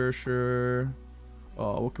 Sure.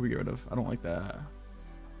 Oh, what can we get rid of? I don't like that.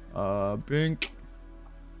 Bink.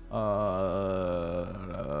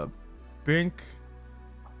 Bink.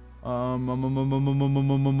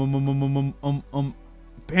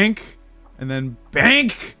 Bank. And then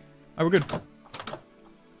bank. Alright, we're good.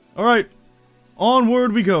 Alright.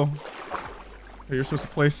 Onward we go. Okay, you're supposed to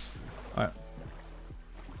place. Alright.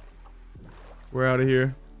 We're out of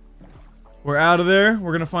here. We're out of there.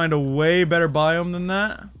 We're gonna find a way better biome than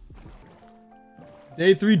that.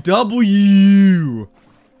 Day 3W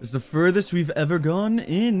is the furthest we've ever gone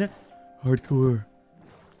in hardcore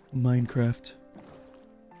Minecraft.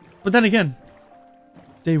 But then again,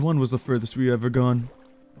 day 1 was the furthest we've ever gone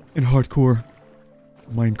in hardcore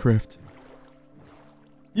Minecraft.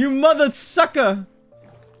 You mother sucker!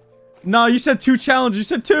 Nah, you said 2 challenges. You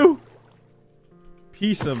said 2!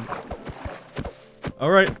 Piece of...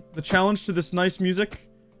 Alright, the challenge to this nice music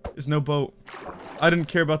is no boat. I didn't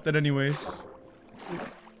care about that anyways.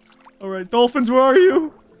 Alright, dolphins, where are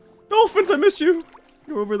you? Dolphins, I miss you!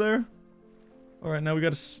 You're over there. Alright, now we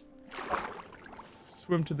gotta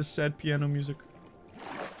swim to the sad piano music.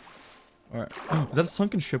 Alright. Is that a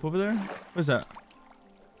sunken ship over there? What is that?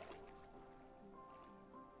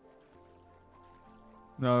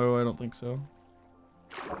 No, I don't think so.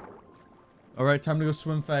 Alright, time to go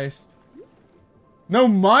swim fast. No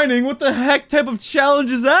mining? What the heck type of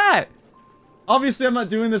challenge is that? Obviously, I'm not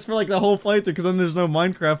doing this for like the whole playthrough because then there's no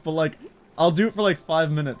Minecraft, but like, I'll do it for like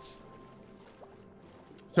 5 minutes.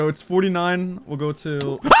 So it's 49. We'll go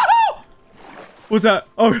to... What's that?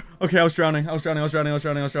 Oh, okay, I was drowning. I was drowning.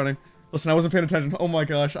 Listen, I wasn't paying attention. Oh my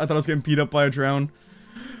gosh, I thought I was getting beat up by a drown.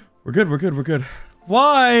 We're good.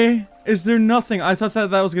 Why is there nothing? I thought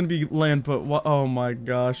that was gonna be land, but what? Oh my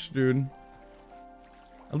gosh, dude.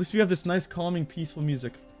 At least we have this nice, calming, peaceful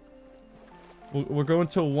music. We're going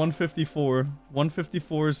till 154.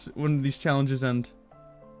 154 is when these challenges end.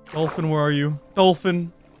 Dolphin, where are you?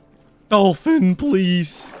 Dolphin! Dolphin,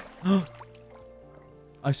 please!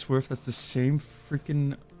 I swear if that's the same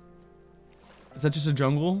freaking... Is that just a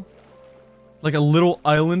jungle? Like a little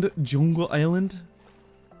island? Jungle island?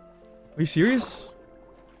 Are you serious?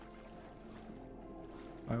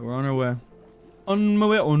 Alright, we're on our way. On my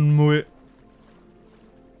way.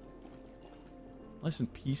 Nice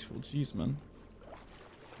and peaceful. Jeez, man.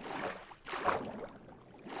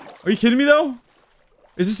 Are you kidding me, though?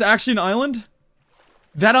 Is this actually an island?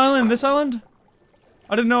 That island? This island?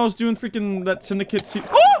 I didn't know I was doing freaking that syndicate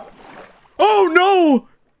Oh! Oh, no!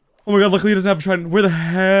 Oh my god, luckily he doesn't have a trident. Where the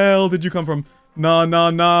hell did you come from? Nah.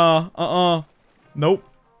 Nope.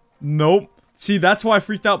 See, that's why I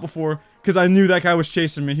freaked out before. Because I knew that guy was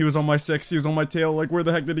chasing me. He was on my 6. He was on my tail. Like, where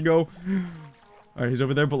the heck did he go? Alright, he's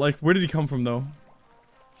over there. But, like, where did he come from, though?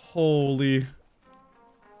 Holy.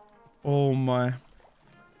 Oh, my.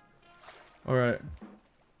 Alright.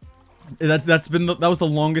 That was the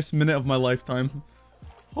longest minute of my lifetime.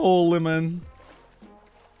 Holy, man.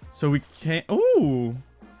 So we can't... Ooh.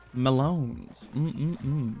 Melons.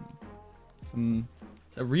 Some...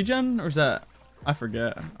 Is that regen? Or is that... I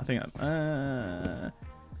forget. I think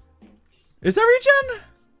is that regen?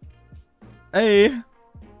 Hey.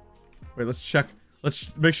 Wait, let's check.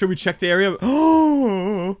 Let's make sure we check the area.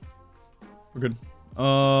 Oh, we're good.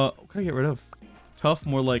 What can I get rid of? Tough,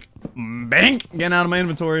 more like bank. Getting out of my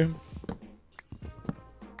inventory.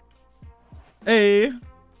 Hey.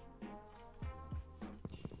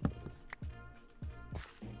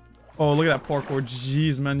 Oh, look at that parkour.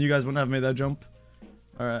 Jeez, man, you guys wouldn't have made that jump.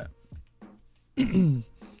 All right.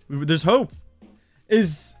 There's hope.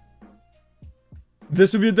 Is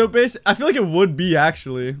this would be a dope base? I feel like it would be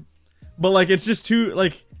actually, but like it's just too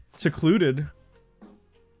like secluded.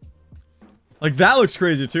 Like that looks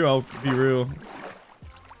crazy too. I'll be real,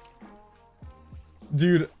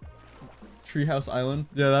 dude. Treehouse Island.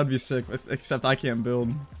 Yeah, that'd be sick. Except I can't build.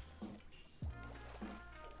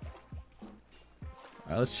 All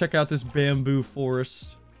right, let's check out this bamboo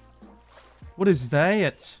forest. What is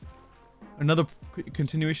that? Another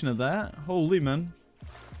continuation of that? Holy, man.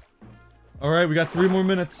 Alright, we got 3 more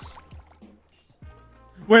minutes.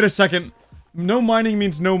 Wait a second. No mining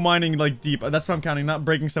means no mining, like, deep. That's what I'm counting, not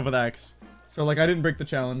breaking stuff with axe. So, like, I didn't break the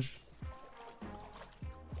challenge.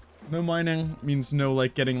 No mining means no,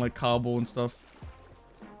 like, getting, like, cobble and stuff.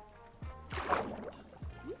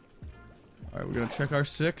 Alright, we're gonna check our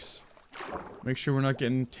 6. Make sure we're not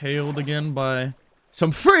getting tailed again by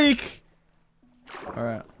some freak!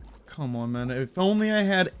 Alright. Come on, man. If only I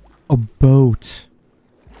had a boat.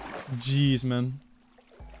 Jeez, man.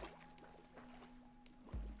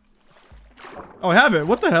 Oh, I have it.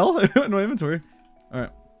 What the hell? It went in my inventory.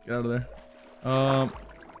 Alright. Get out of there.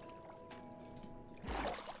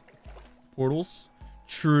 Portals.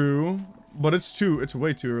 True. But it's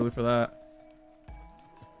way too early for that.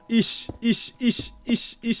 Ish, ish, ish,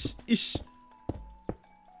 ish, ish, ish.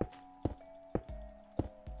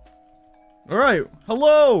 Alright,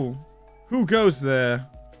 hello! Who goes there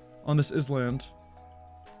on this island?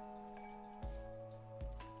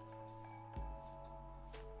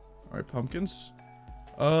 Alright, pumpkins.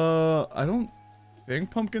 I don't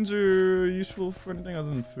think pumpkins are useful for anything other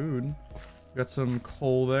than food. Got some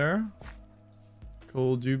coal there.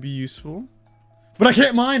 Coal do be useful. But I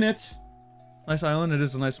can't mine it! Nice island, it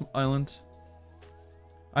is a nice island.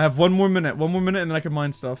 I have one more minute and then I can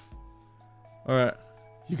mine stuff. Alright.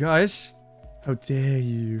 You guys? How dare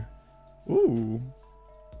you? Ooh.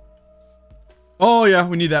 Oh yeah,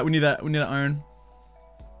 we need that, we need that, we need that iron.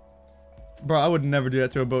 Bro, I would never do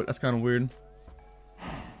that to a boat, that's kind of weird.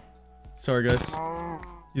 Sorry guys.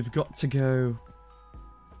 You've got to go.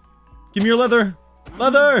 Give me your leather!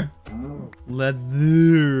 Leather!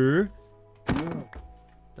 Leather!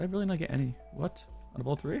 Did I really not get any? What? Out of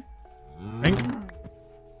all three? Pink?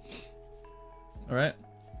 Alright.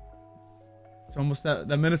 It's almost that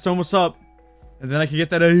minute's almost up. And then I can get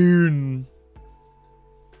that iron.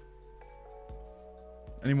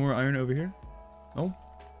 Any more iron over here? No?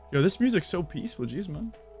 Yo, this music's so peaceful, jeez,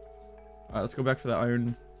 man. Alright, let's go back for that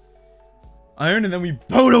iron. Iron, and then we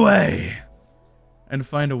boat away! And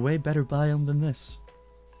find a way better biome than this.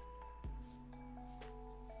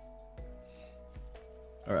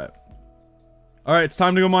 Alright. Alright, it's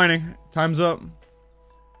time to go mining. Time's up.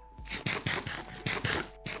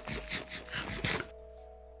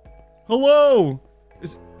 Hello!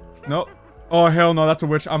 No. Oh, hell no, that's a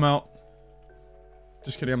witch. I'm out.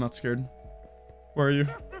 Just kidding, I'm not scared. Where are you?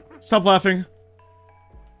 Stop laughing.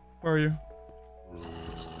 Where are you?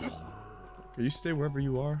 Okay, you stay wherever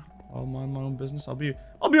you are. I'll mind my own business. I'll be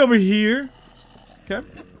over here. Okay.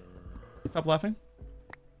 Stop laughing.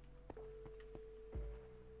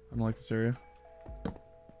 I don't like this area.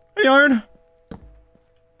 Any iron?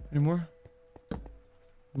 Any more?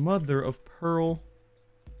 Mother of pearl.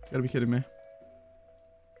 You gotta be kidding me.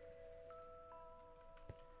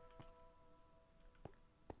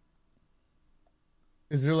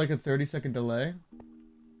 Is there like a 30-second delay?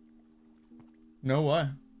 No, why?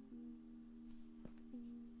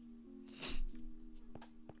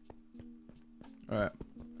 Alright.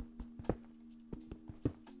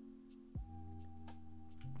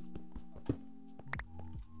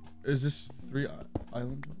 Is this 3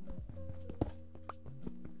 island?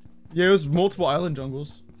 Yeah, it was multiple island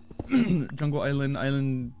jungles. Jungle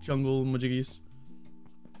island, jungle, majiggies.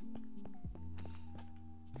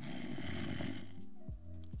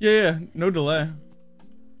 Yeah, no delay.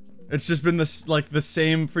 It's just been this, like, the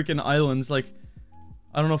same freaking islands. Like,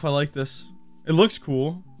 I don't know if I like this. It looks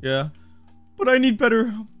cool, yeah. But I need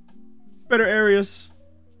better areas.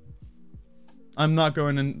 I'm not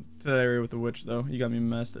going into that area with the witch, though. You got me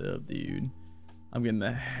messed up, dude. I'm getting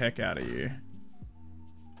the heck out of here.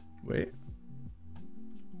 Wait.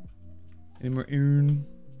 Any more iron?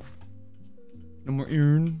 No more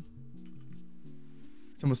iron.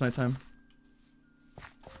 It's almost nighttime.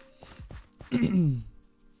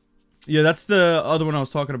 Yeah, that's the other one I was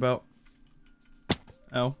talking about.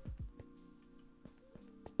 Ow.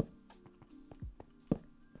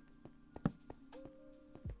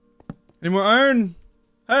 Any more iron?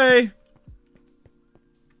 Hey!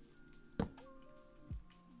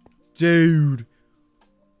 Dude.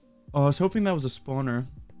 Oh, I was hoping that was a spawner.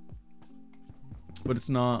 But it's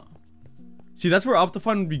not. See, that's where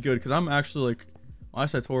Optifine would be good, because I'm actually, like, my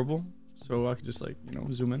eyesight's horrible. So I could just, like, you know,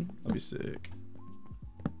 zoom in. That'd be sick.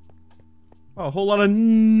 Oh, a whole lot of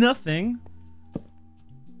nothing.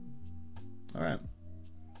 Alright.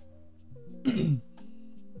 The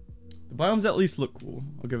biomes at least look cool.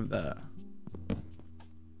 I'll give it that.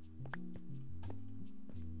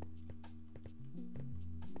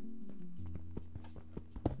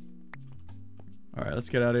 Alright, let's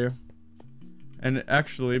get out of here. And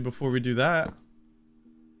actually, before we do that,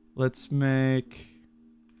 let's make...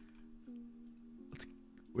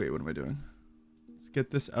 Wait, what am I doing? Let's get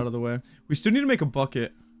this out of the way. We still need to make a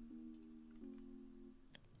bucket.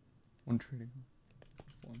 One trading.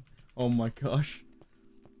 One. Oh my gosh.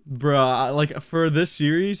 Bruh, like, for this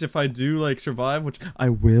series, if I do, like, survive, which I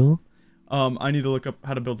will, I need to look up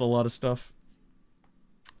how to build a lot of stuff.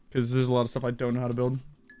 Because there's a lot of stuff I don't know how to build.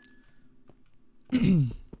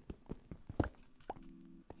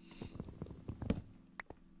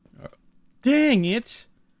 Dang it!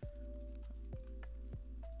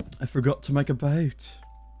 I forgot to make a boat.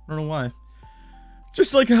 I don't know why.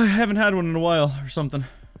 Just like I haven't had one in a while or something,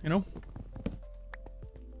 you know?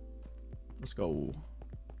 Let's go.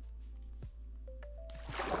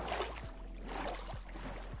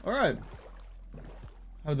 Alright.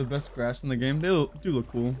 have the best grass in the game. They do look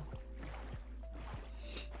cool.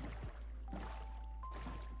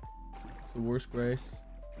 It's the worst grass.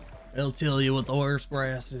 I'll tell you what the worst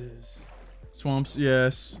grass is. Swamps,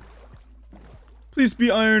 yes. Please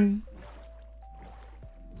be iron.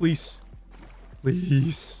 Please.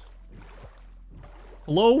 Please.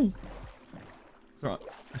 Hello? Sorry,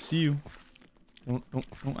 I see you.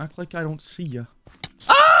 Don't act like I don't see you.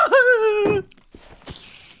 Ah!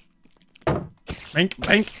 Bank,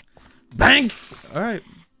 bank, bank! Alright.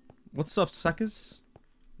 What's up, suckers?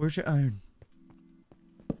 Where's your iron?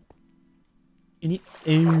 Any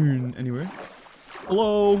iron anywhere?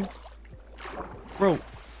 Hello? Bro,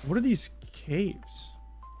 what are these caves?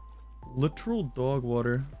 Literal dog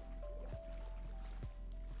water.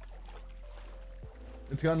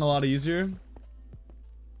 It's gotten a lot easier.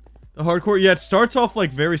 The hardcore, yeah, it starts off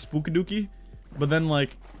like very spookadooky, but then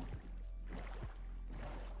like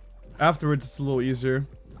afterwards it's a little easier.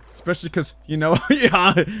 Especially because, you know,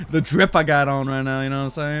 yeah, the drip I got on right now, you know what I'm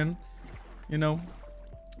saying? You know,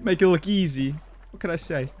 make it look easy. What could I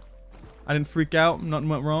say? I didn't freak out, nothing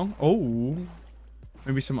went wrong. Oh,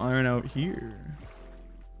 maybe some iron out here.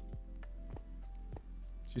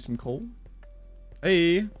 See some coal?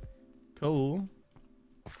 Hey, coal.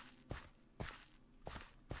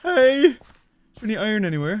 Hey! Is there any iron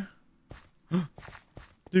anywhere?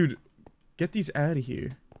 Dude, get these out of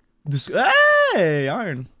here. This, hey!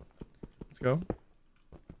 Iron. Let's go.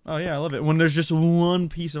 Oh yeah, I love it. When there's just one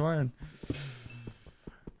piece of iron.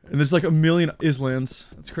 And there's like a million islands.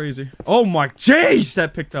 That's crazy. Oh my, jeez!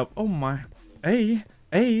 That picked up. Oh my. Hey.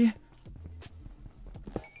 Hey.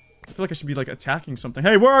 I feel like I should be like attacking something.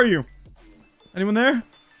 Hey, where are you? Anyone there?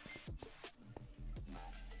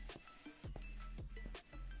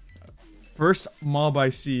 First mob I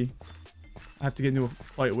see, I have to get into a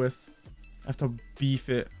fight with. I have to beef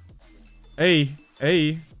it. Hey,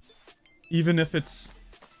 hey. Even if it's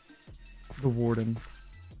the warden.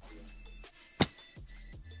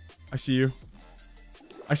 I see you.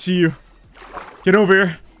 I see you. Get over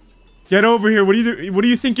here. Get over here. What do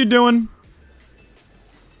you think you're doing?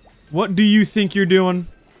 What do you think you're doing?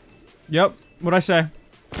 Yep. What'd I say?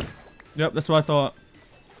 Yep, that's what I thought.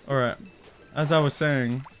 Alright. As I was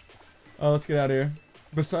saying. Oh, let's get out of here.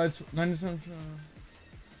 Besides 97.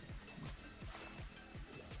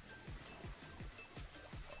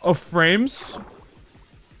 Oh, frames?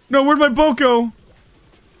 No, where'd my boat go?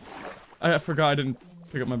 I forgot I didn't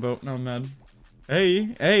pick up my boat. Now I'm mad.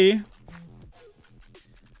 Hey, hey.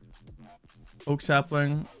 Oak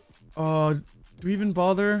sapling. Do we even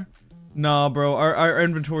bother? Nah, bro. Our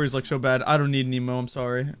inventory is like so bad. I don't need Nemo. I'm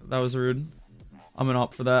sorry. That was rude. I'm gonna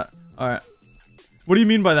opt for that. Alright. What do you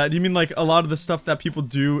mean by that? Do you mean like a lot of the stuff that people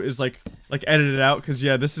do is like edited out? Because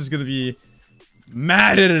yeah, this is gonna be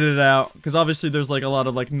mad edited out. Because obviously there's like a lot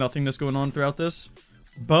of like nothingness going on throughout this,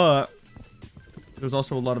 but there's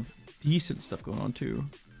also a lot of decent stuff going on too.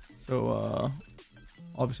 So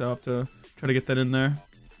obviously I have to try to get that in there.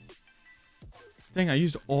 Dang, I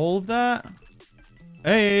used all of that.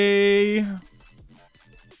 Hey.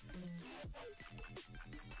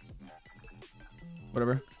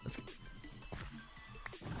 Whatever. Let's go.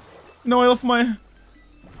 No, I left my...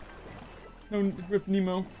 No, rip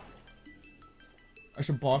Nemo. I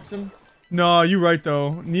should box him? No, you're right, though.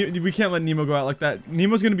 We can't let Nemo go out like that.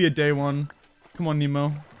 Nemo's gonna be a day one. Come on,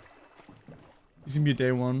 Nemo. He's gonna be a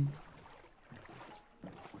day one.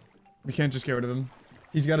 We can't just get rid of him.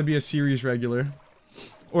 He's gotta be a series regular.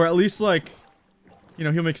 Or at least, like... You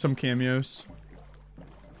know, he'll make some cameos.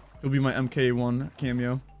 He'll be my MK1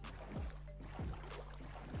 cameo.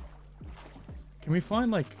 Can we find,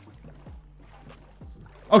 like...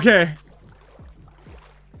 Okay.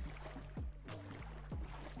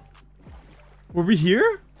 Were we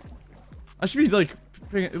here? I should be like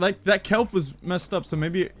that kelp was messed up, so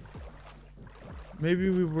maybe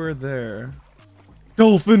we were there.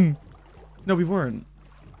 Dolphin! No, we weren't.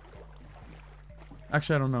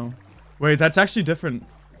 Actually, I don't know. Wait, that's actually different.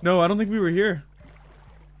 No, I don't think we were here.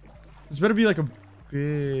 This better be like a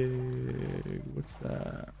big... What's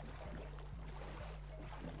that?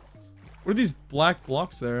 What are these black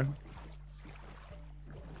blocks there?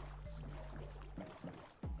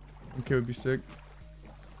 Okay, would be sick.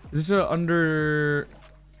 Is this a underwater?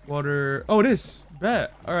 Oh, it is.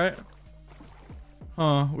 Bet. All right.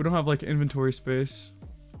 Huh? We don't have like inventory space.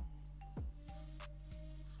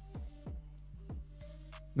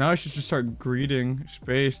 Now I should just start greeting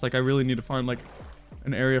space. Like I really need to find like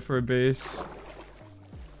an area for a base.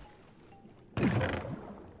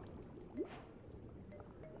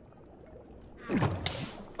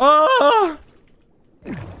 Ah!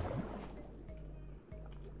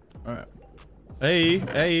 Alright.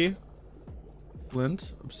 Hey.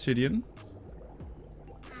 Flint, obsidian.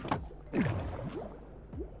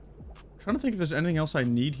 Trying to think if there's anything else I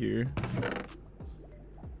need here.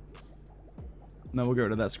 No, we'll get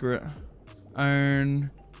rid of that. Screw it.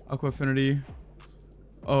 Iron, aqua affinity.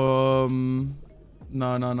 No,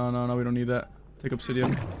 we don't need that. Take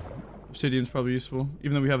obsidian. Obsidian's probably useful,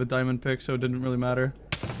 even though we have a diamond pick, so it didn't really matter.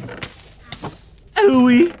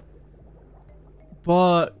 Ooey!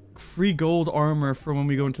 But free gold armor for when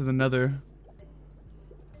we go into the nether.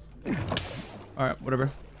 Alright,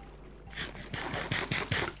 whatever.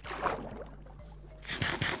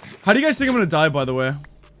 How do you guys think I'm gonna die, by the way?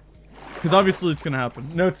 Because obviously it's gonna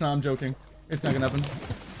happen. No, it's not. I'm joking. It's not gonna happen.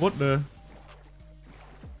 What the?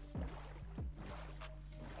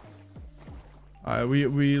 Alright,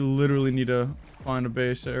 we literally need to find a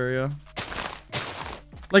base area.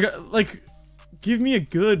 Like, give me a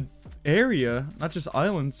good area, not just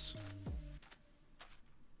islands.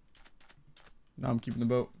 No, I'm keeping the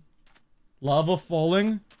boat. Lava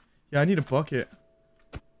falling? Yeah, I need a bucket.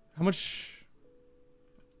 How much?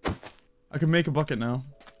 I can make a bucket now.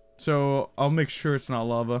 So, I'll make sure it's not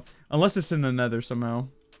lava. Unless it's in the nether somehow.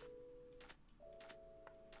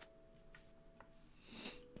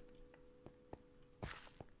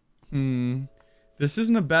 This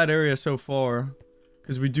isn't a bad area so far.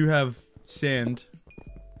 Because we do have sand.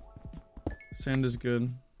 Sand is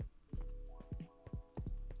good.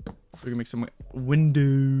 We can make some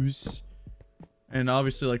windows. And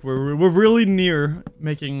obviously, like, we're really near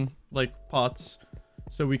making, like, pots.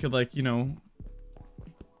 So we could, like, you know,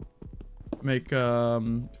 make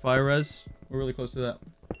fire res. We're really close to that.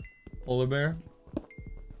 Polar bear.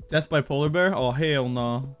 Death by polar bear? Oh, hell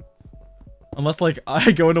no. Unless, like,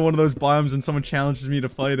 I go into one of those biomes and someone challenges me to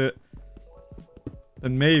fight it.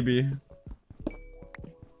 Then maybe.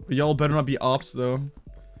 But y'all better not be ops, though.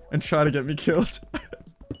 And try to get me killed.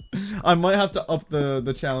 I might have to up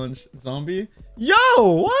the challenge. Zombie? Yo!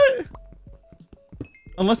 What?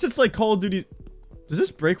 Unless it's, like, Call of Duty... Does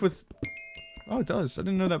this break with... Oh, it does. I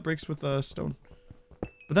didn't know that breaks with stone.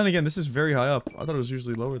 But then again, this is very high up. I thought it was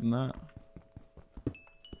usually lower than that.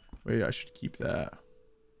 Wait, I should keep that.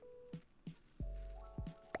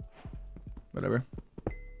 Whatever.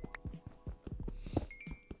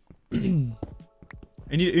 I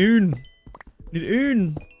need urn.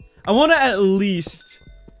 I want to at least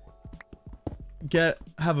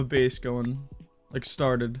have a base going, like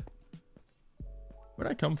started. Where'd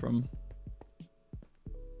I come from?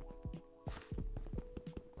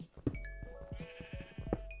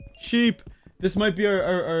 Sheep. This might be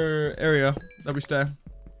our area that we stay.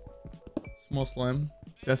 Small slime.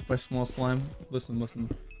 Death by small slime. Listen.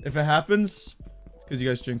 If it happens, it's because you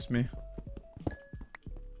guys jinxed me.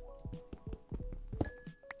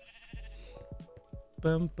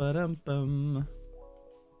 Bum.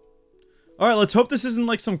 Alright, let's hope this isn't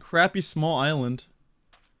like some crappy small island.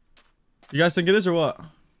 You guys think it is or what?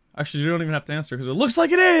 Actually, you don't even have to answer because it looks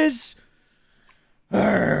like it is!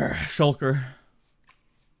 Arrgh, shulker.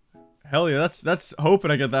 Hell yeah, that's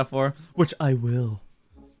hoping I get that far. Which I will.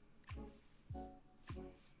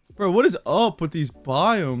 Bro, what is up with these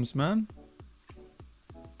biomes, man?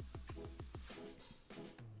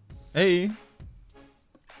 Hey.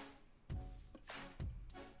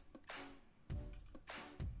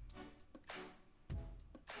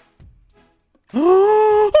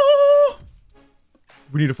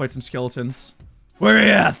 We need to fight some skeletons. Where are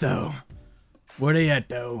they at, though? Where they at,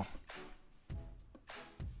 though?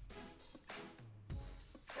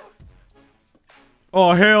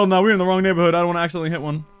 Oh, hell no. We're in the wrong neighborhood. I don't want to accidentally hit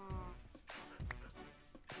one.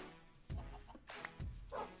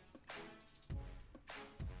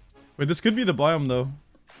 Wait, this could be the biome, though.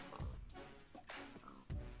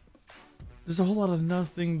 There's a whole lot of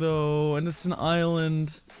nothing, though. And it's an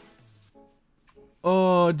island.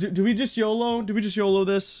 Oh, do we just YOLO? Do we just YOLO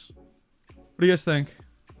this? What do you guys think?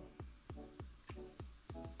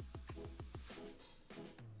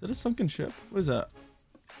 Is that a sunken ship? What is that?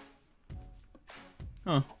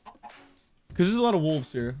 Huh. Because there's a lot of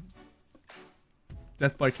wolves here.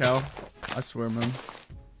 Death by cow. I swear, man.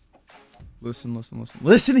 Listen.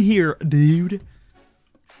 Listen here, dude.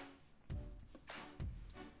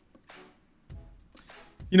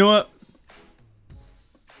 You know what?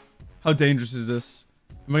 How dangerous is this?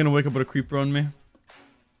 Am I gonna wake up with a creeper on me?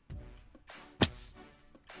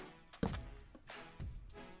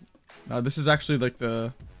 No, this is actually like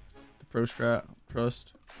the pro strat.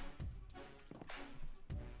 Trust.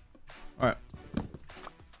 Alright.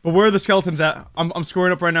 But where are the skeletons at? I'm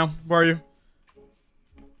scoring up right now. Where are you?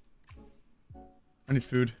 I need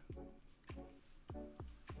food.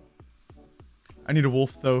 I need a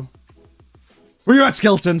wolf, though. Where you at,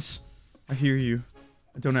 skeletons? I hear you.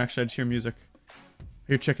 I don't actually. I just hear music. I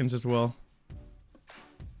hear chickens as well.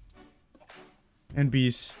 And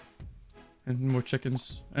bees. And more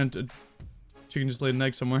chickens. And chicken just laid an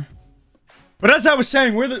egg somewhere. But as I was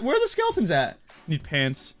saying, where are the skeletons at? Need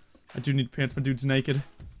pants. I do need pants. My dude's naked.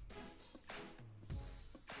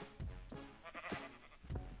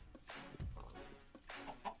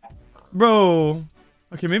 Bro.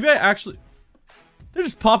 Okay, maybe I actually... They're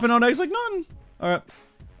just popping out eggs like none. Alright.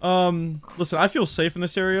 Listen, I feel safe in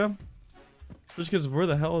this area. Especially because where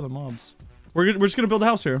the hell are the mobs? We're just gonna build a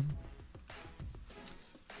house here.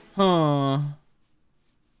 Huh.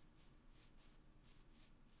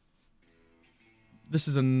 This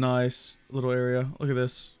is a nice little area. Look at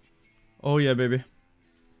this. Oh yeah, baby.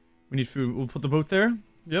 We need food. We'll put the boat there.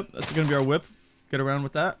 Yep, that's gonna be our whip. Get around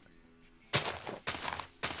with that.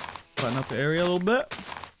 Flatten out the area a little bit.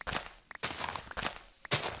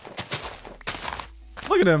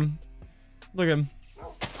 Look at him. Look at him.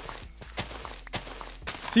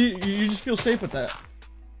 See, you just feel safe with that.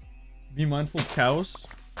 Be mindful of cows.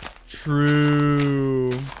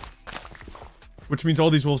 True. Which means all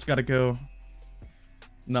these wolves gotta go.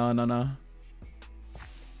 Nah.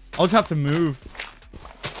 I'll just have to move.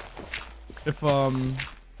 If,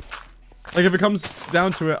 like, if it comes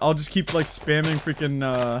down to it, I'll just keep, like, spamming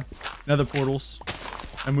freaking, nether portals.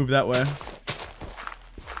 And move that way.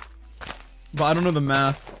 But I don't know the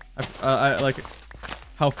math. I like,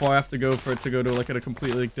 how far I have to go for it to go to, like, a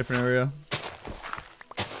completely different area.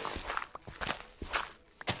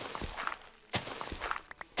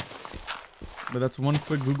 But that's one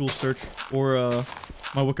quick Google search. Or,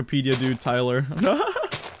 my Wikipedia dude, Tyler.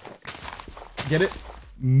 Get it?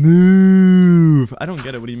 Move! I don't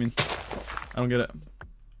get it. What do you mean? I don't get it.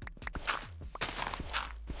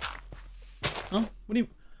 Huh? What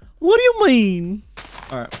do you mean?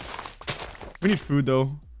 Alright. We need food,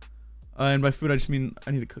 though. And by food, I just mean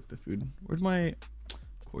I need to cook the food. Where's my...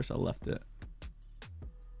 Of course, I left it.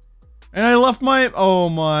 And I left my... Oh,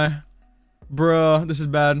 my. Bruh. This is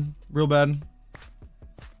bad. Real bad.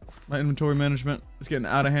 My inventory management is getting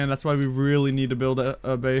out of hand. That's why we really need to build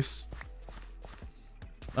a base.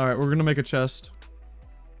 Alright, we're gonna make a chest.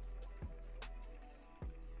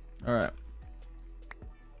 Alright.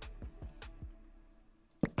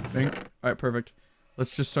 Bink. Alright, perfect.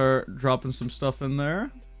 Let's just start dropping some stuff in there.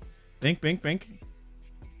 Bink.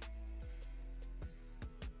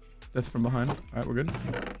 Death from behind. Alright, we're good.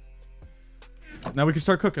 Now we can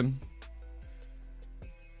start cooking.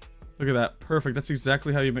 Look at that. Perfect. That's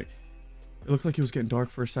exactly how you make... It looked like it was getting dark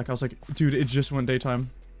for a sec. I was like, dude, it just went daytime.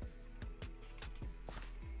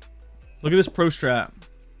 Look at this pro strat.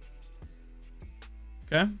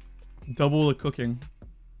 Okay. Double the cooking.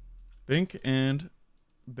 Bink and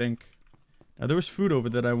bink. Now there was food over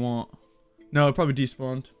that I want. No, it probably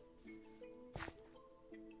despawned.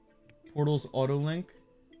 Portals auto link.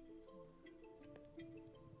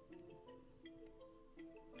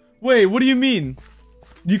 Wait, what do you mean?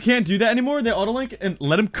 You can't do that anymore? They auto link and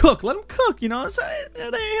let him cook. Let him cook. You know what I'm saying?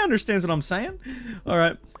 He understands what I'm saying. All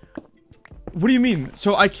right. What do you mean?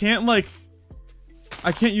 So I can't like,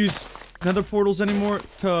 I can't use nether portals anymore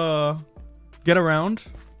to get around?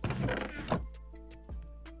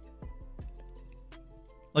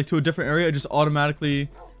 Like to a different area? It just automatically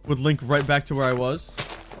would link right back to where I was.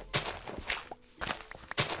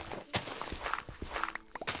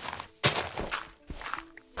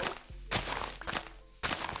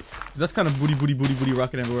 That's kind of booty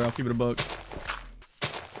rocking everywhere. I'll keep it a buck.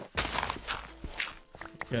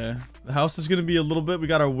 Okay. The house is going to be a little bit. We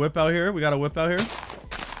got our whip out here. We'll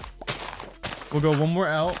go one more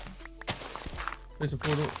out. Place a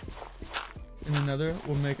portal in another.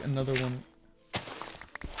 We'll make another one.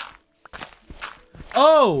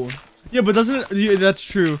 Oh! Yeah, but doesn't it... Yeah, that's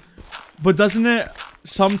true. But doesn't it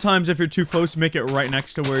sometimes, if you're too close, make it right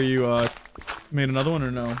next to where you made another one, or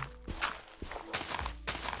no?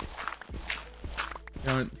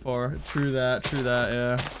 I went far. True that,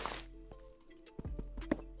 yeah.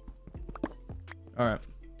 Alright.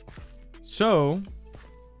 So...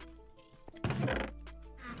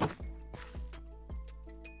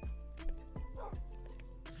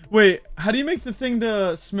 Wait, how do you make the thing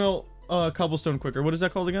to smelt cobblestone quicker? What is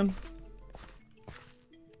that called again?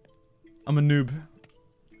 I'm a noob.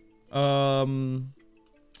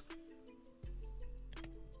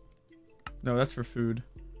 No, that's for food.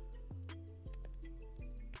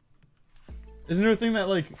 Isn't there a thing that,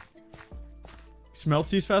 like, smelts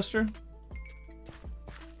these faster?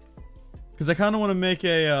 Because I kind of want to make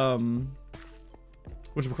a,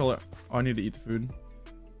 whatchamacallit? Oh, I need to eat the food.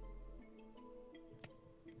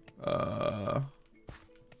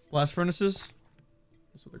 Blast furnaces?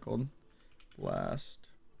 That's what they're called. Blast.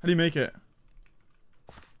 How do you make it?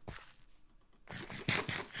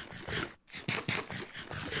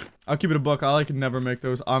 I'll keep it a buck. I like never make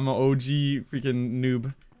those. I'm an OG freaking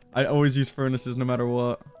noob. I always use furnaces no matter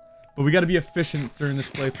what. But we got to be efficient during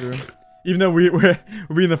this playthrough. Even though we're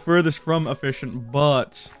being the furthest from efficient,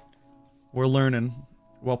 but we're learning.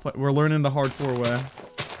 Well, we're learning the hardcore way.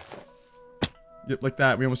 Yep, like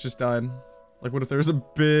that. We almost just died. Like, what if there was a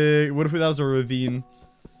big... What if that was a ravine?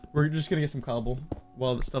 We're just gonna get some cobble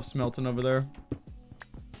while the stuff's melting over there.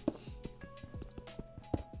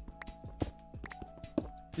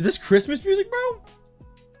 Is this Christmas music, bro?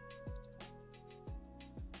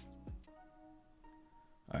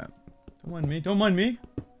 Alright. Don't mind me. Don't mind me.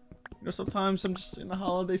 You know, sometimes I'm just in the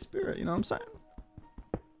holiday spirit. You know what I'm saying?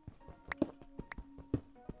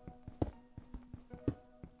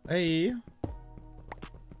 Hey.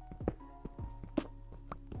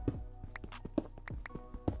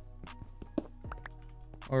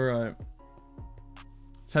 Alright.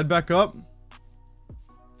 Let's head back up.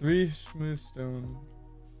 3 smooth stone.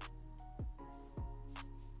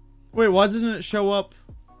 Wait, why doesn't it show up?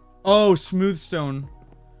 Oh, smooth stone.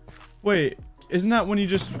 Wait, isn't that when you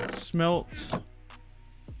just smelt?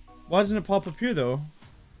 Why doesn't it pop up here though?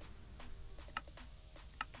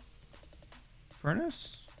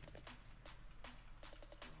 Furnace?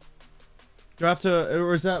 Do I have to,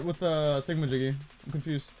 or is that with the thingamajiggy? I'm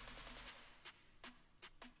confused.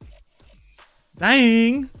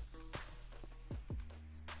 Dang!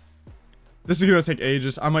 This is gonna take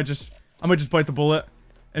ages. I might just bite the bullet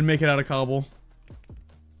and make it out of cobble.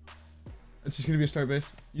 It's just gonna be a start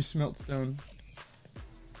base. You smelt stone.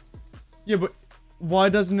 Yeah, but why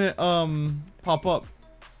doesn't it pop up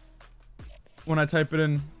when I type it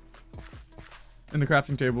in the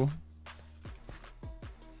crafting table?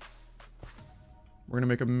 We're gonna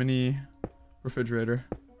make a mini refrigerator.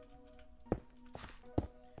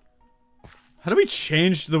 How do we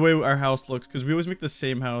change the way our house looks? Because we always make the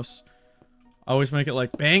same house. I always make it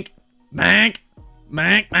like bank, bank,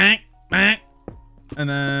 bank, bank, bank, and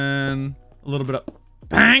then a little bit up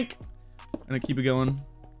bank, and I keep it going.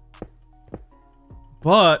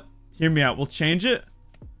 But hear me out. We'll change it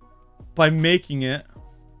by making it.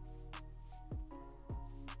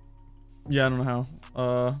 Yeah, I don't know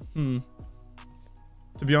how.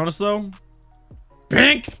 To be honest though,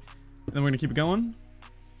 bank, and then we're gonna keep it going.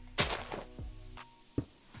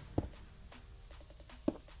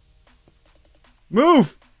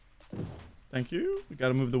 Move! Thank you. We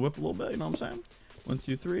gotta move the whip a little bit, you know what I'm saying? 1,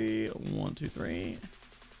 2, 3. 1, 2, 3.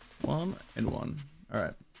 1 and 1.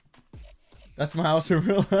 Alright. That's my house in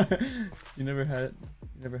real life. You never had it.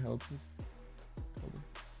 You never held it.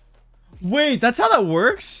 Wait, that's how that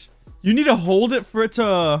works? You need to hold it for it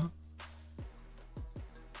to...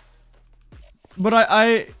 But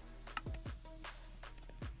I...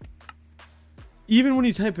 Even when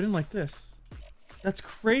you type it in like this. That's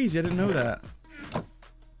crazy. I didn't know that.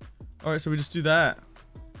 Alright, so we just do that.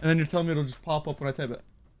 And then you're telling me it'll just pop up when I type it.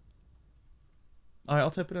 Alright, I'll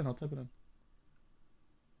type it in. I'll type it in.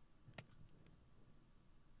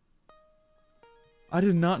 I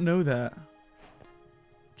did not know that.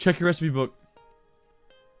 Check your recipe book.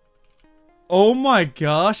 Oh my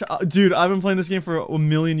gosh. Dude, I've been playing this game for a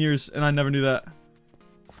million years and I never knew that.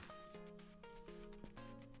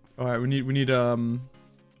 Alright, we need here,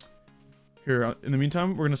 in the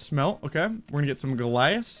meantime, we're gonna smelt, okay? We're gonna get some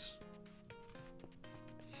Goliaths.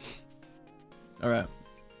 Alright.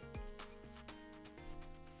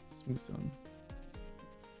 Smooth stone.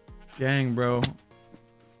 Dang, bro.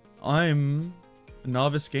 I'm a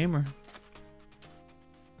novice gamer.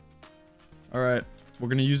 Alright. We're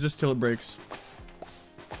gonna use this till it breaks.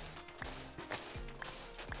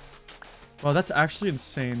 Wow, that's actually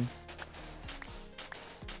insane.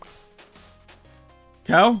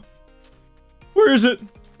 Cow? Where is it?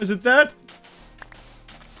 Is it that?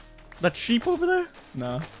 That sheep over there?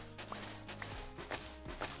 Nah.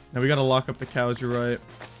 Now we gotta lock up the cows, you're right.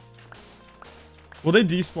 Will they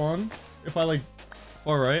despawn if I like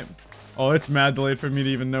far right? Oh, it's mad delayed for me to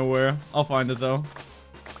even know where. I'll find it though.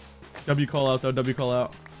 W call out though, W call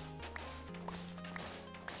out.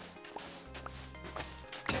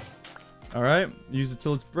 Alright, use it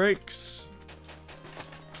till it breaks.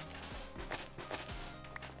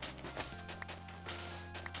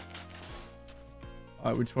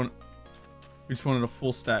 Alright, we just wanted a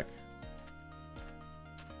full stack.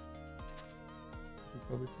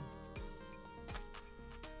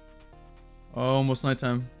 Oh, almost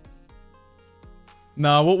nighttime.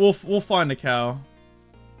 Nah, we'll find a cow.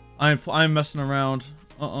 I'm messing around.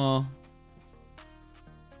 I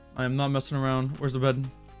am not messing around. Where's the bed?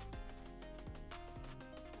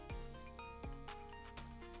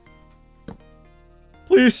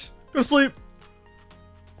 Please, go to sleep.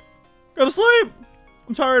 Go to sleep.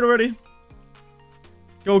 I'm tired already.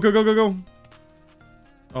 Go, go, go, go, go.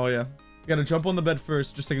 Oh, yeah. You gotta jump on the bed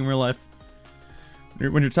first, just like in real life.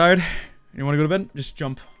 When you're tired, and you want to go to bed, just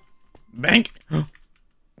jump. Bank.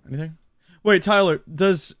 Anything? Wait, Tyler,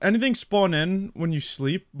 does anything spawn in when you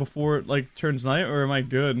sleep before it, like, turns night? Or am I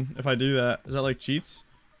good if I do that? Is that, like, cheats?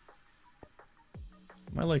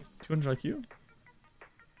 Am I, like, 200 IQ?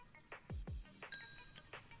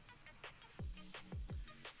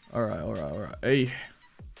 Alright, alright, alright. Hey.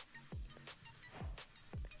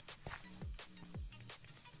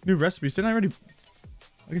 New recipes. Didn't I already...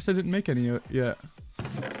 I guess I didn't make any yet.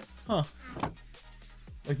 Huh.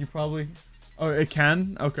 Like, you probably... Oh, it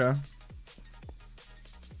can? Okay.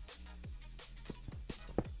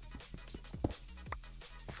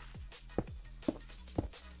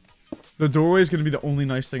 The doorway is going to be the only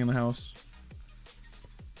nice thing in the house.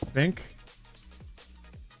 Bank.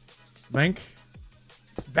 Bank.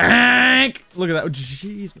 Bank! Look at that. Oh,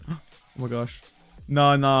 jeez. Oh my gosh.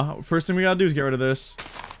 Nah, nah. First thing we gotta do is get rid of this.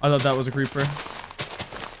 I thought that was a creeper.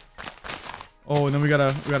 Oh, and then we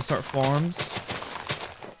gotta start farms.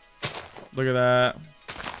 Look at that.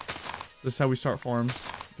 This is how we start farms.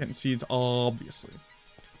 Getting seeds, obviously.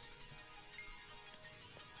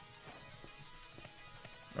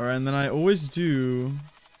 Alright, and then I always do...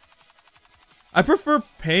 I prefer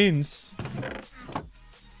pains.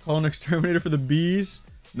 Call an exterminator for the bees.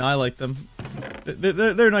 Nah, I like them.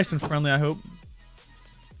 They're nice and friendly, I hope.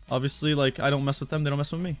 Obviously, like, I don't mess with them. They don't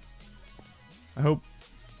mess with me. I hope.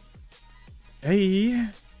 Hey.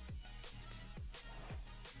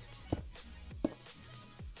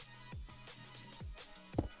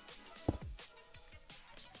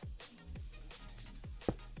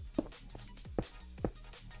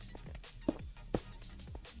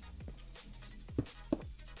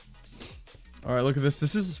 Alright, look at this.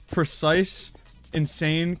 This is precise,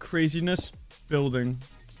 insane craziness building.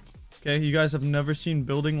 Okay, you guys have never seen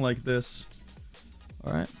building like this.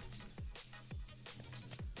 Alright.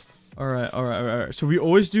 Alright, alright, alright. So we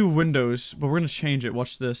always do windows, but we're gonna change it.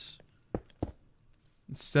 Watch this.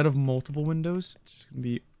 Instead of multiple windows, it's just gonna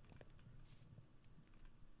be...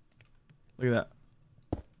 Look at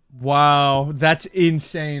that. Wow, that's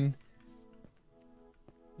insane.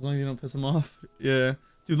 As long as you don't piss them off. Yeah.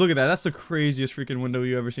 Dude, look at that. That's the craziest freaking window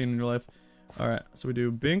you ever seen in your life. Alright, so we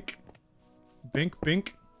do bink. Bink,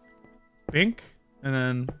 bink. Bink. And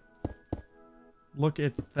then... Look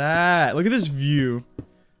at that. Look at this view.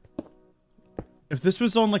 If this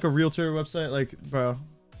was on like a realtor website, like, bro,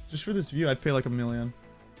 just for this view, I'd pay like $1 million.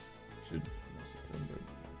 Should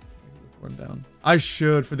run down. I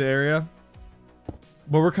should for the area.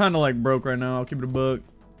 But we're kind of like broke right now. I'll keep it a buck.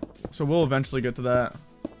 So we'll eventually get to that.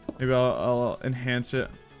 Maybe I'll enhance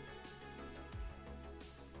it.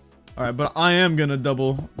 Alright, but I am gonna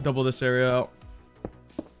double this area out.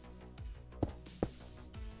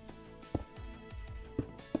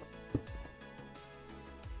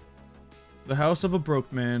 The house of a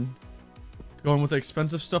broke man. Going with the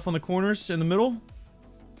expensive stuff on the corners in the middle.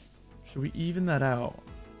 Should we even that out?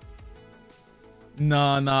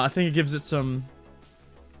 Nah, nah. I think it gives it some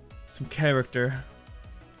character.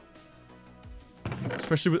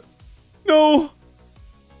 Especially with... No!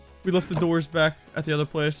 We left the doors back at the other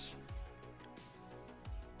place.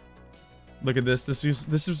 Look at this. This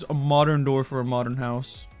is a modern door for a modern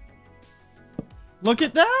house. Look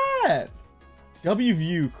at that! W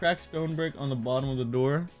view. Cracked stone brick on the bottom of the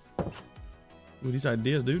door. Ooh, these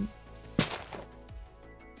ideas, dude.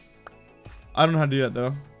 I don't know how to do that,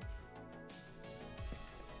 though.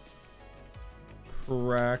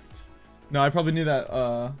 Cracked. No, I probably need that,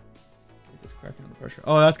 it's cracking under pressure.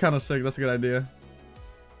 Oh, that's kind of sick. That's a good idea.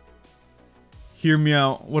 Hear me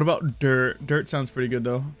out. What about dirt? Dirt sounds pretty good,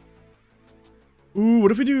 though. Ooh,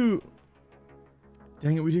 what if we do...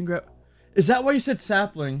 Dang it, we didn't grab... Is that why you said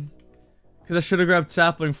sapling? Because I should have grabbed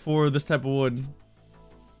sapling for this type of wood.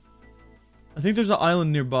 I think there's an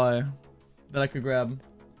island nearby that I could grab.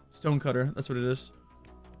 Stonecutter, that's what it is.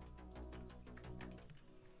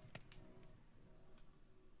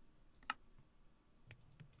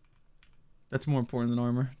 That's more important than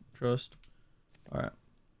armor. Trust. Alright.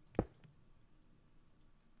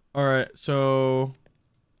 Alright, so...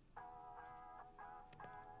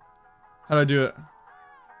 How do I do it?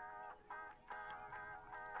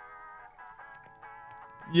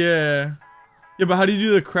 Yeah. Yeah, but how do you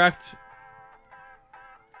do the cracked...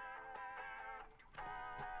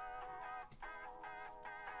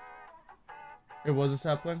 It was a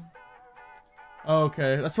sapling? Oh,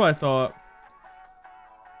 okay, that's what I thought.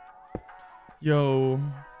 Yo.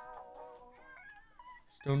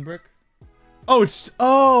 Stone brick? Oh, it's...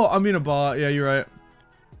 Oh, I mean a bot. Yeah, you're right.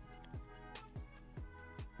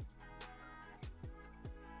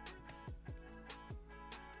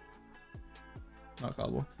 Not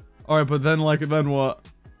cobble. Alright, but then, like, then what?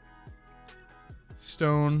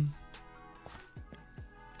 Stone.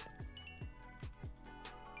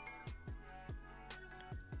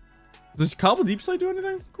 Does cobble deep slate do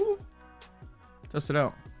anything? Cool. Test it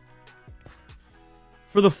out.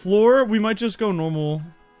 For the floor, we might just go normal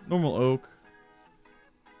oak.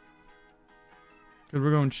 Because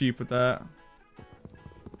we're going cheap with that.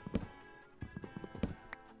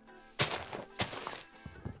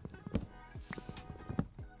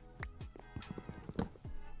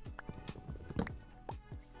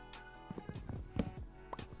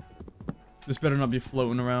 This better not be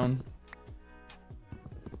floating around.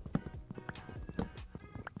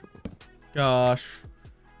 Gosh.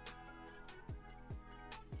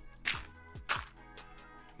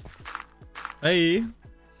 Hey.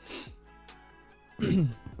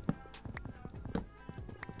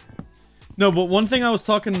 No, but one thing I was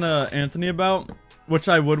talking to Anthony about, which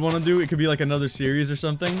I would want to do, it could be like another series or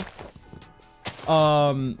something,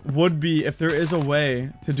 would be if there is a way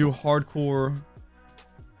to do hardcore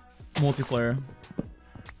multiplayer.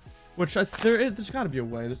 Which there's got to be a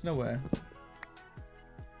way. There's no way.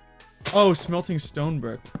 Oh, smelting stone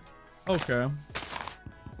brick. Okay.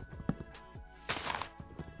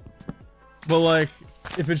 But like,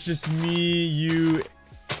 if it's just me, you,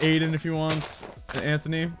 Aiden if he wants, and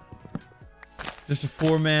Anthony. Just a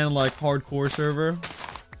 4-man like hardcore server.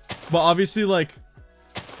 But obviously like,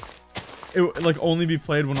 it would like only be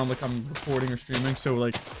played when I'm recording or streaming, so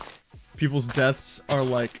like people's deaths are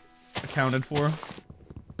like accounted for.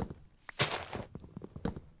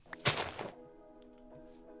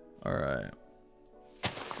 Alright.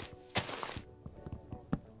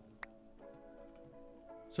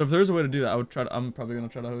 So if there's a way to do that, I'm probably gonna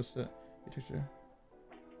try to host it.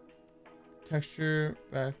 Texture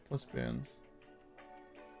back plus bands.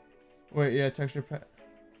 Wait, yeah, texture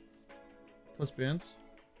plus bands?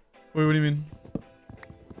 Wait, what do you mean?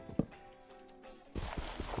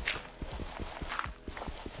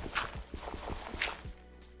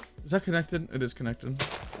 Is that connected? It is connected.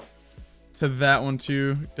 To that one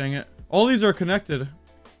too. Dang it. All these are connected.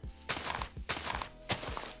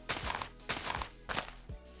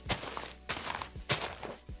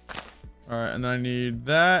 Alright, and then I need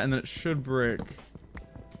that, and then it should break.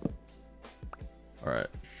 Alright,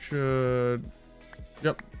 should...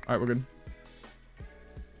 Yep. Alright, we're good.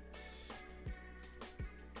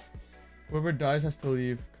 Whoever dies has to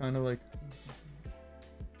leave. Kind of like...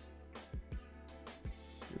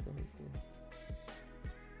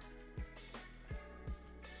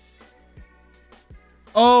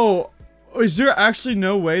 Oh! Is there actually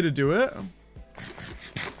no way to do it?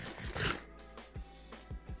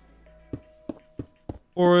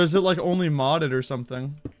 Or is it like only modded or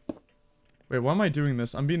something? Wait, why am I doing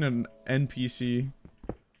this? I'm being an NPC.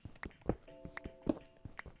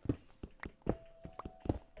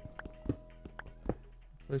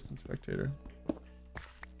 Placed in spectator.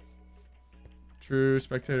 True,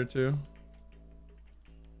 spectator too.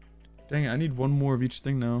 Dang it, I need one more of each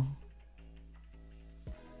thing now.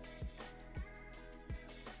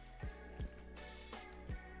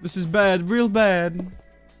 This is bad, real bad.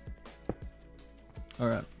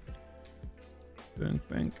 Alright. Bank,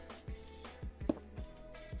 bank.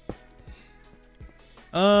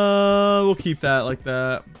 We'll keep that like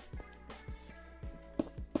that.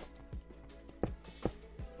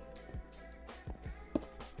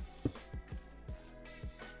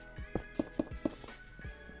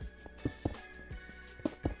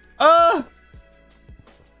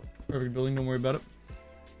 Perfect building, don't worry about it.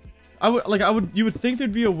 You would think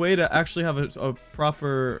there'd be a way to actually have a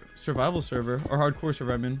proper survival server, or hardcore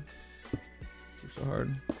server, I mean. It's so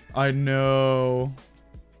hard. I know.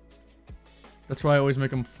 That's why I always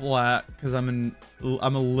make them flat, because I'm a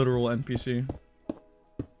literal NPC.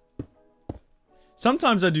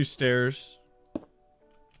 Sometimes I do stairs.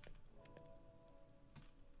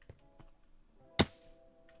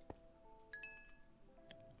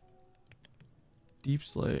 Deep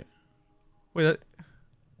slate. Wait,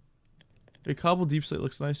 a cobble deep slate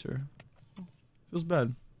looks nicer. Feels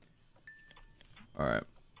bad. Alright,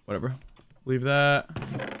 whatever. Leave that.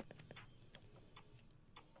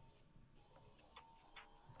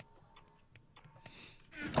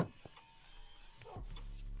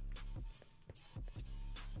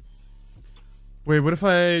 Wait, what if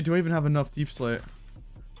do I even have enough deep slate?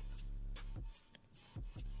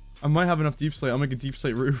 I might have enough deep slate. I'll make a deep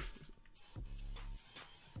slate roof.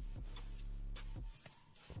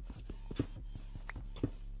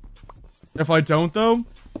 If I don't, though,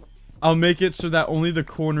 I'll make it so that only the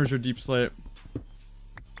corners are deep slate.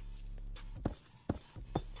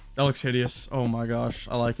 That looks hideous. Oh my gosh,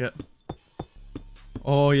 I like it.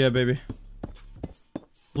 Oh yeah, baby.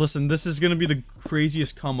 Listen, this is gonna be the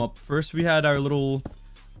craziest come up. First, we had our little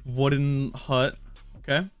wooden hut.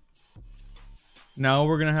 Okay. Now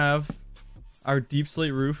we're gonna have our deep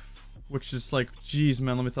slate roof, which is like, geez,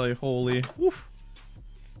 man, let me tell you, holy. Woof.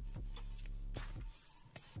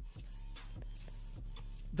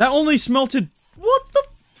 That only smelted. What the?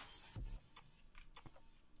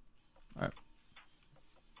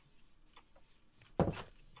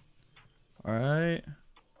 Alright.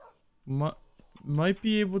 Might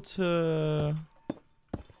be able to...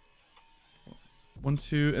 1,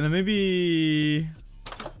 2, and then maybe...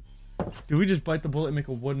 Do we just bite the bullet and make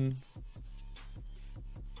a wooden...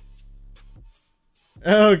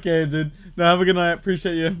 Okay, dude. Now have a good night.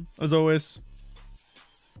 Appreciate you, as always.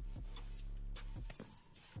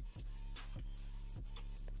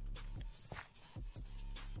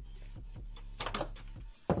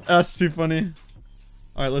 That's too funny.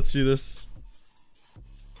 Alright, let's see this.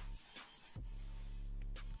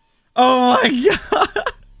 Oh my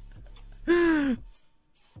god!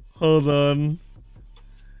 Hold on.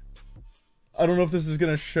 I don't know if this is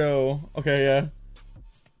gonna show. Okay, yeah.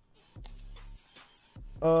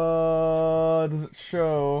 Does it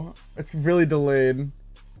show? It's really delayed.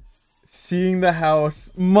 Seeing the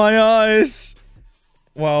house. My eyes!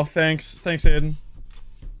 Wow, thanks. Thanks, Aiden.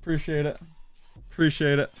 Appreciate it.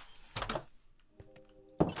 Appreciate it.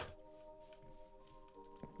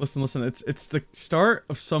 Listen, listen. It's the start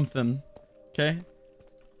of something. Okay?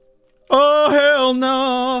 Oh, hell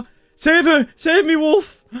no! Save her! Save me,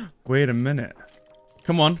 wolf! Wait a minute.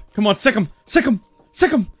 Come on. Come on, sick him! Sick him!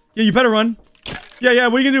 Sick him! Yeah, you better run. Yeah, yeah,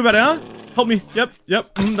 what are you gonna do about it, huh? Help me. Yep,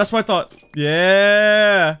 yep. That's what I thought.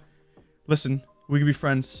 Yeah! Listen, we can be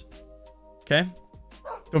friends. Okay?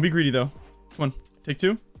 Don't be greedy, though. Come on. Take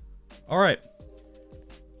 2. Alright.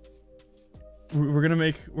 We're gonna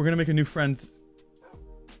make a new friend.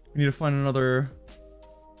 We need to find another...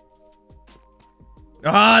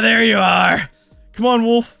 Ah, there you are! Come on,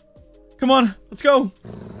 wolf! Come on, let's go!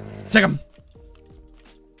 Sick him!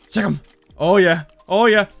 Sick him! Oh yeah! Oh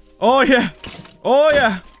yeah! Oh yeah! Oh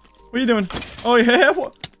yeah! What are you doing? Oh yeah!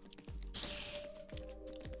 What?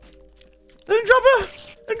 They didn't drop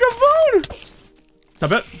a bone!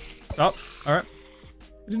 Stop it! Stop! Alright.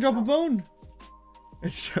 It didn't drop a bone!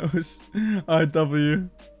 It shows IW.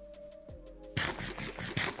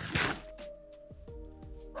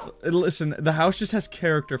 Listen, the house just has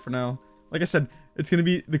character for now. Like I said, it's gonna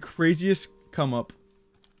be the craziest come up.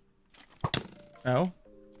 Ow.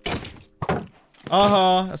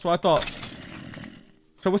 That's what I thought.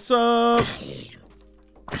 So what's up?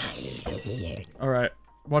 Alright,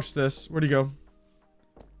 watch this. Where'd he go?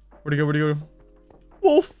 Where'd he go? Where'd he go?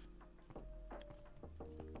 Wolf!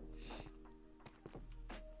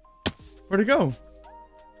 Where'd he go?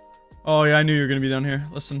 Oh yeah, I knew you were gonna be down here.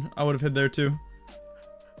 Listen, I would have hid there too.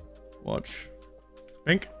 Watch.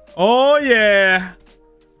 Bink. Oh yeah!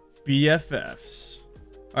 BFFs.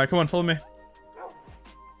 Alright, come on, follow me.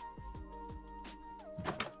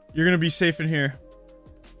 You're gonna be safe in here.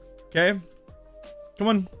 Okay? Come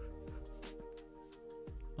on.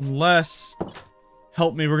 Unless...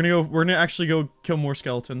 Help me, we're gonna actually go kill more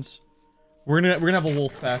skeletons. We're gonna have a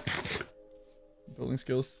wolf pack. Building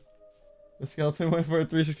skills. The skeleton went for a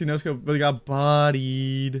 360 no-scope, but he got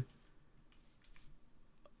bodied.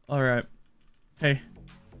 Alright. Hey.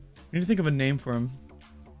 We need to think of a name for him.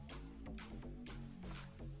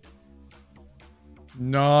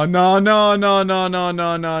 No, no, no, no, no, no,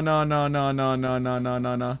 no, no, no, no, no, no, no, no, no,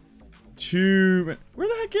 no, no. Where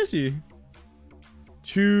the heck is he?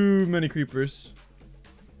 Too many creepers.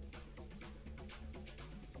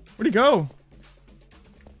 Where'd he go?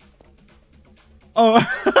 Oh.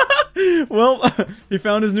 Well, he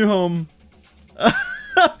found his new home.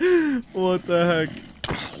 What the heck?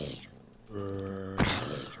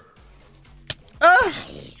 Ah!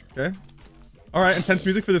 Okay. Alright, intense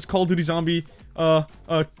music for this Call of Duty zombie,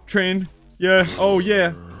 train. Yeah, oh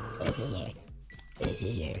yeah.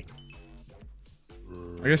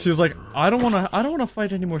 I guess he was like, I don't wanna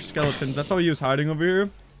fight any more skeletons. That's how he was hiding over here.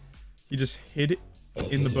 He just hid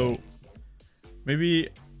in the boat. Maybe...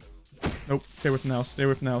 Nope, stay with the house, stay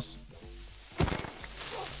with the house.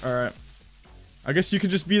 Alright. I guess you could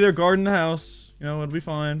just be there guarding the house. You know, it'll be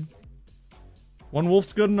fine. One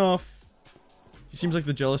wolf's good enough. He seems like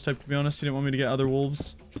the jealous type, to be honest. He didn't want me to get other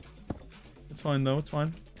wolves. It's fine, though. It's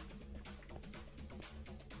fine.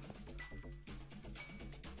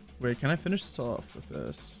 Wait, can I finish this off with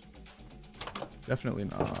this? Definitely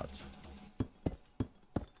not.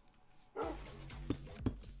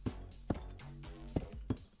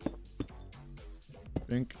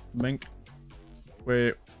 Bink, bink.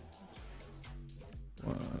 Wait.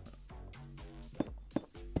 What?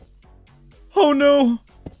 Oh no!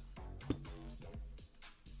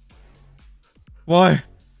 Why?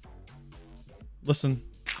 Listen,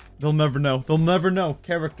 they'll never know. They'll never know.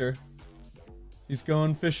 Character. He's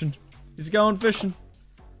going fishing. He's going fishing.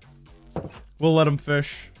 We'll let him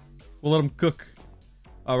fish. We'll let him cook.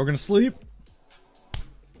 We're gonna sleep.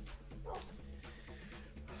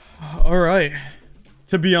 Alright.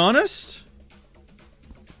 To be honest,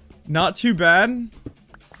 not too bad.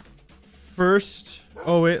 First...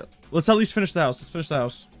 Oh, wait. Let's at least finish the house. Let's finish the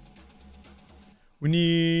house. We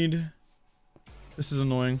need... This is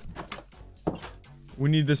annoying. We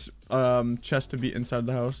need this chest to be inside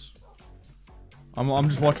the house. I'm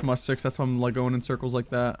just watching my 6. That's why I'm like going in circles like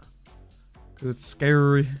that. Because it's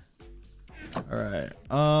scary. Alright.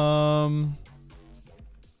 Now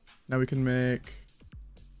we can make...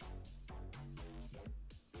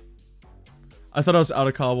 I thought I was out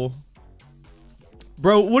of cobble.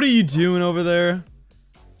 Bro, what are you doing over there?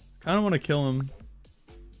 Kind of want to kill him.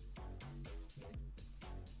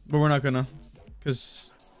 But we're not gonna. Because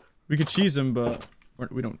we could cheese him, but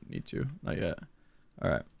we don't need to. Not yet.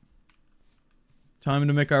 Alright. Time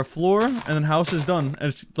to make our floor, and then house is done. And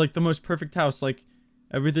it's like the most perfect house. Like,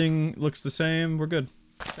 everything looks the same. We're good.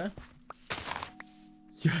 Okay.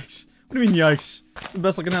 Yikes. What do you mean, yikes? It's the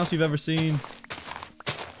best looking house you've ever seen.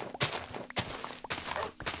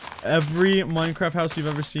 Every Minecraft house you've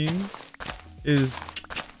ever seen is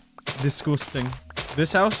disgusting.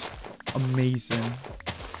 This house, amazing.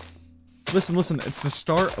 Listen, listen, it's the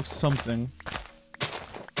start of something.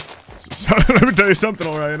 So, let me tell you something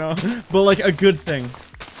alright now. But like a good thing.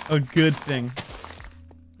 A good thing.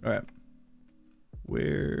 Alright.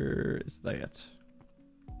 Where is that?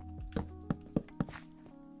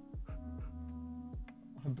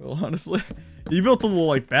 I built, honestly. You built a little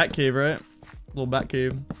like bat cave, right? Little bat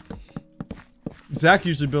cave. Zach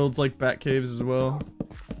usually builds like bat caves as well.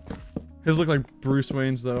 His look like Bruce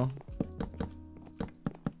Wayne's though.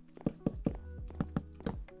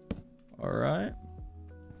 Alright.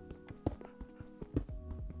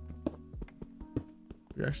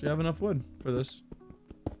 We actually have enough wood for this.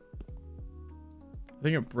 I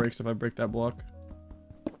think it breaks if I break that block.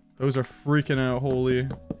 Those are freaking out, holy.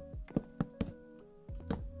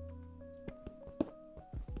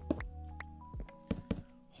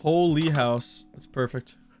 Holy house. That's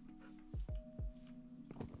perfect.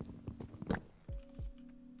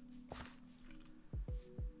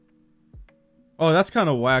 Oh, that's kind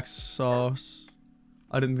of wax sauce.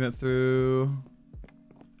 I didn't think that through.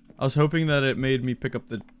 I was hoping that it made me pick up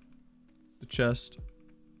the chest.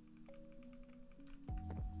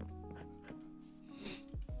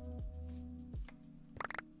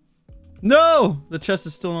 No! The chest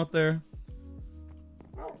is still not there.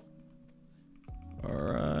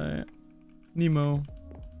 Alright. Nemo.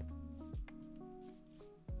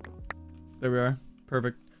 There we are.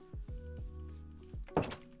 Perfect.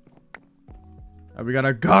 We got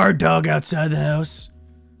our guard dog outside the house.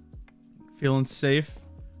 Feeling safe.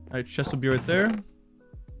 Alright, chest will be right there.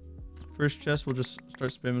 First chest, we'll just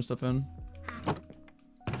start spamming stuff in.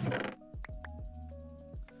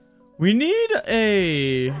 We need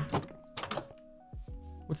a...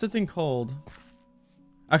 What's that thing called?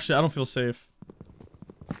 Actually, I don't feel safe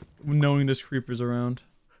knowing this creeper's around.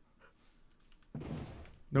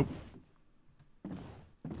 Nope.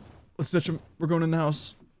 Let's ditch him. We're going in the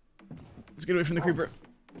house. Let's get away from the creeper.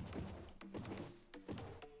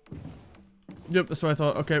 Yep, that's what I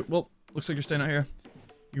thought. Okay, well, looks like you're staying out here.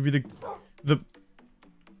 You be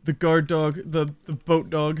the guard dog, the boat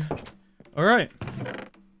dog. All right.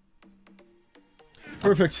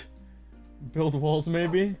 Perfect. Build walls,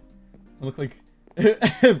 maybe. I look like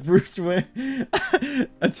Bruce Wayne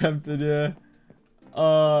attempted. Yeah.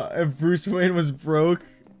 If Bruce Wayne was broke.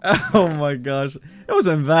 Oh my gosh, it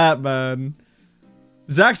wasn't that bad.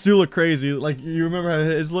 Zach's do look crazy. Like, you remember how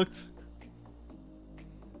his looked?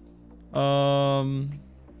 Yeah,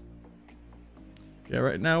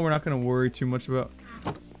 right now we're not gonna worry too much about...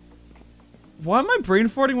 Why am I brain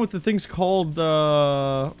farting with the things called,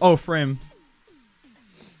 oh, frame.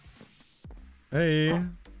 Hey.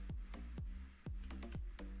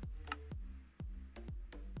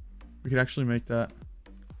 We could actually make that.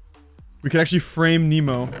 We could actually frame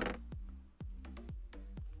Nemo.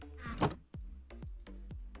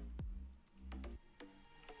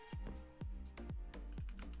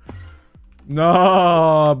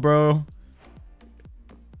 Nah, bro.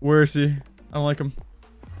 Where is he? I don't like him.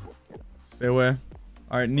 Stay away.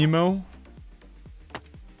 Alright, Nemo.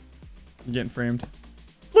 You're getting framed.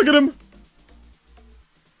 Look at him!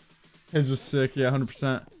 His was sick. Yeah,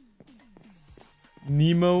 100%.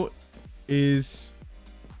 Nemo is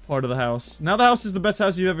part of the house. Now the house is the best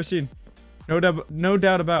house you've ever seen. No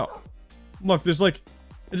doubt about. Look, there's like,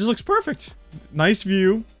 it just looks perfect. Nice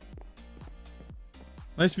view.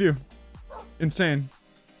 Nice view. Insane.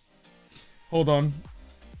 Hold on.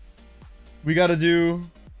 We gotta do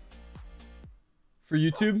for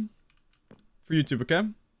YouTube. For YouTube, okay?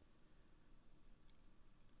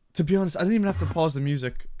 To be honest, I didn't even have to pause the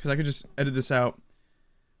music because I could just edit this out.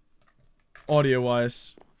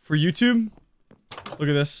 Audio-wise. For YouTube, look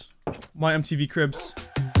at this. My MTV Cribs.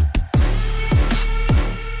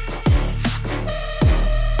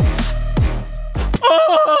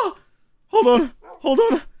 Oh! Hold on. Hold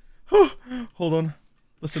on. Hold on.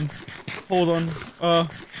 Listen. Hold on.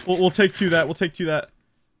 We'll take two that. We'll take two that.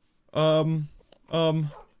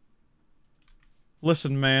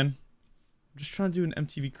 Listen, man. I'm just trying to do an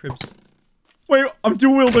MTV Cribs. Wait, I'm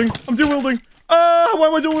dual wielding. I'm dual wielding. Ah, why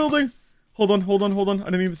am I dual wielding? Hold on, hold on, hold on. I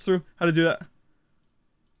didn't think this through. How to do that?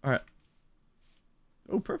 All right.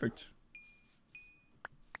 Oh, perfect.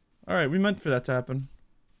 All right, we meant for that to happen.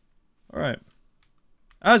 All right.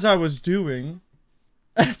 As I was doing,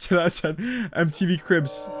 10 out of 10, MTV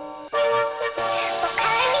Cribs.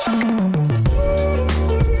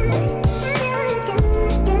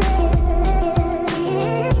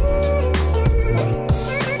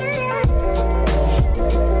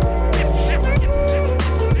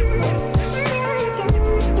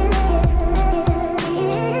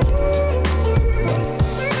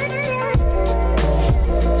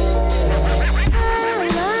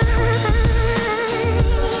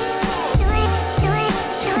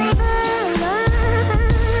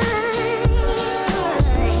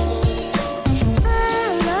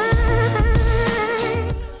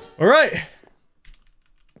 Alright!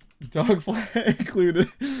 Dog fly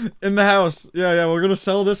included in the house. Yeah, we're gonna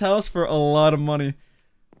sell this house for a lot of money.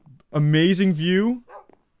 Amazing view.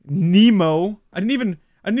 Nemo. I didn't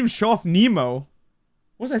even show off Nemo.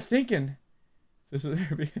 What was I thinking? This is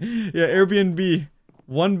Airbnb. Yeah, Airbnb.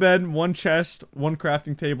 One bed, one chest, one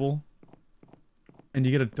crafting table. And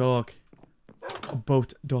you get a dog. A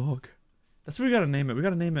boat dog. That's what we gotta name it. We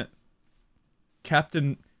gotta name it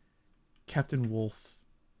Captain Wolf.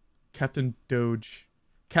 Captain Doge.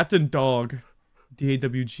 Captain Dog.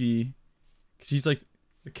 D-A-W-G. Because he's like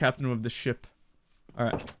the captain of the ship.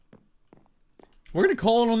 Alright. We're gonna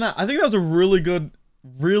call it on that. I think that was a really good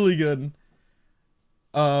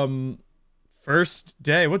first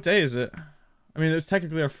day. What day is it? I mean, it's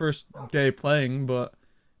technically our first day playing, but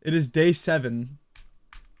it is day 7.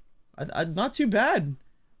 Not too bad,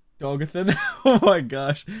 Dogathan. Oh my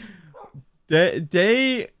gosh.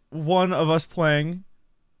 Day 1 of us playing.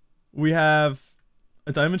 We have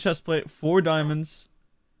a diamond chest plate, 4 diamonds.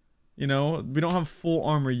 You know, we don't have full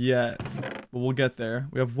armor yet, but we'll get there.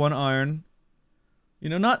 We have 1 iron. You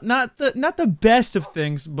know, not the best of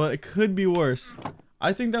things, but it could be worse.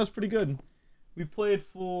 I think that was pretty good. We played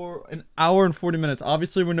for an hour and 40 minutes.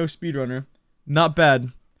 Obviously, we're no speedrunner. Not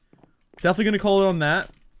bad. Definitely gonna call it on that.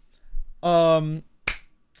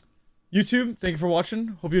 YouTube, thank you for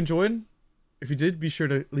watching. Hope you enjoyed. If you did, be sure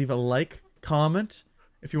to leave a like, comment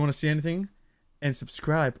if you want to see anything, and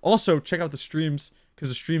subscribe. Also, check out the streams, because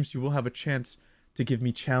the streams you will have a chance to give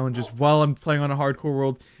me challenges while I'm playing on a hardcore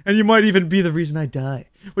world, and you might even be the reason I die,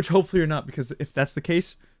 which hopefully you're not, because if that's the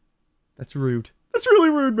case, that's rude. That's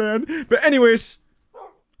really rude, man. But anyways,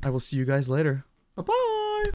 I will see you guys later. Bye-bye.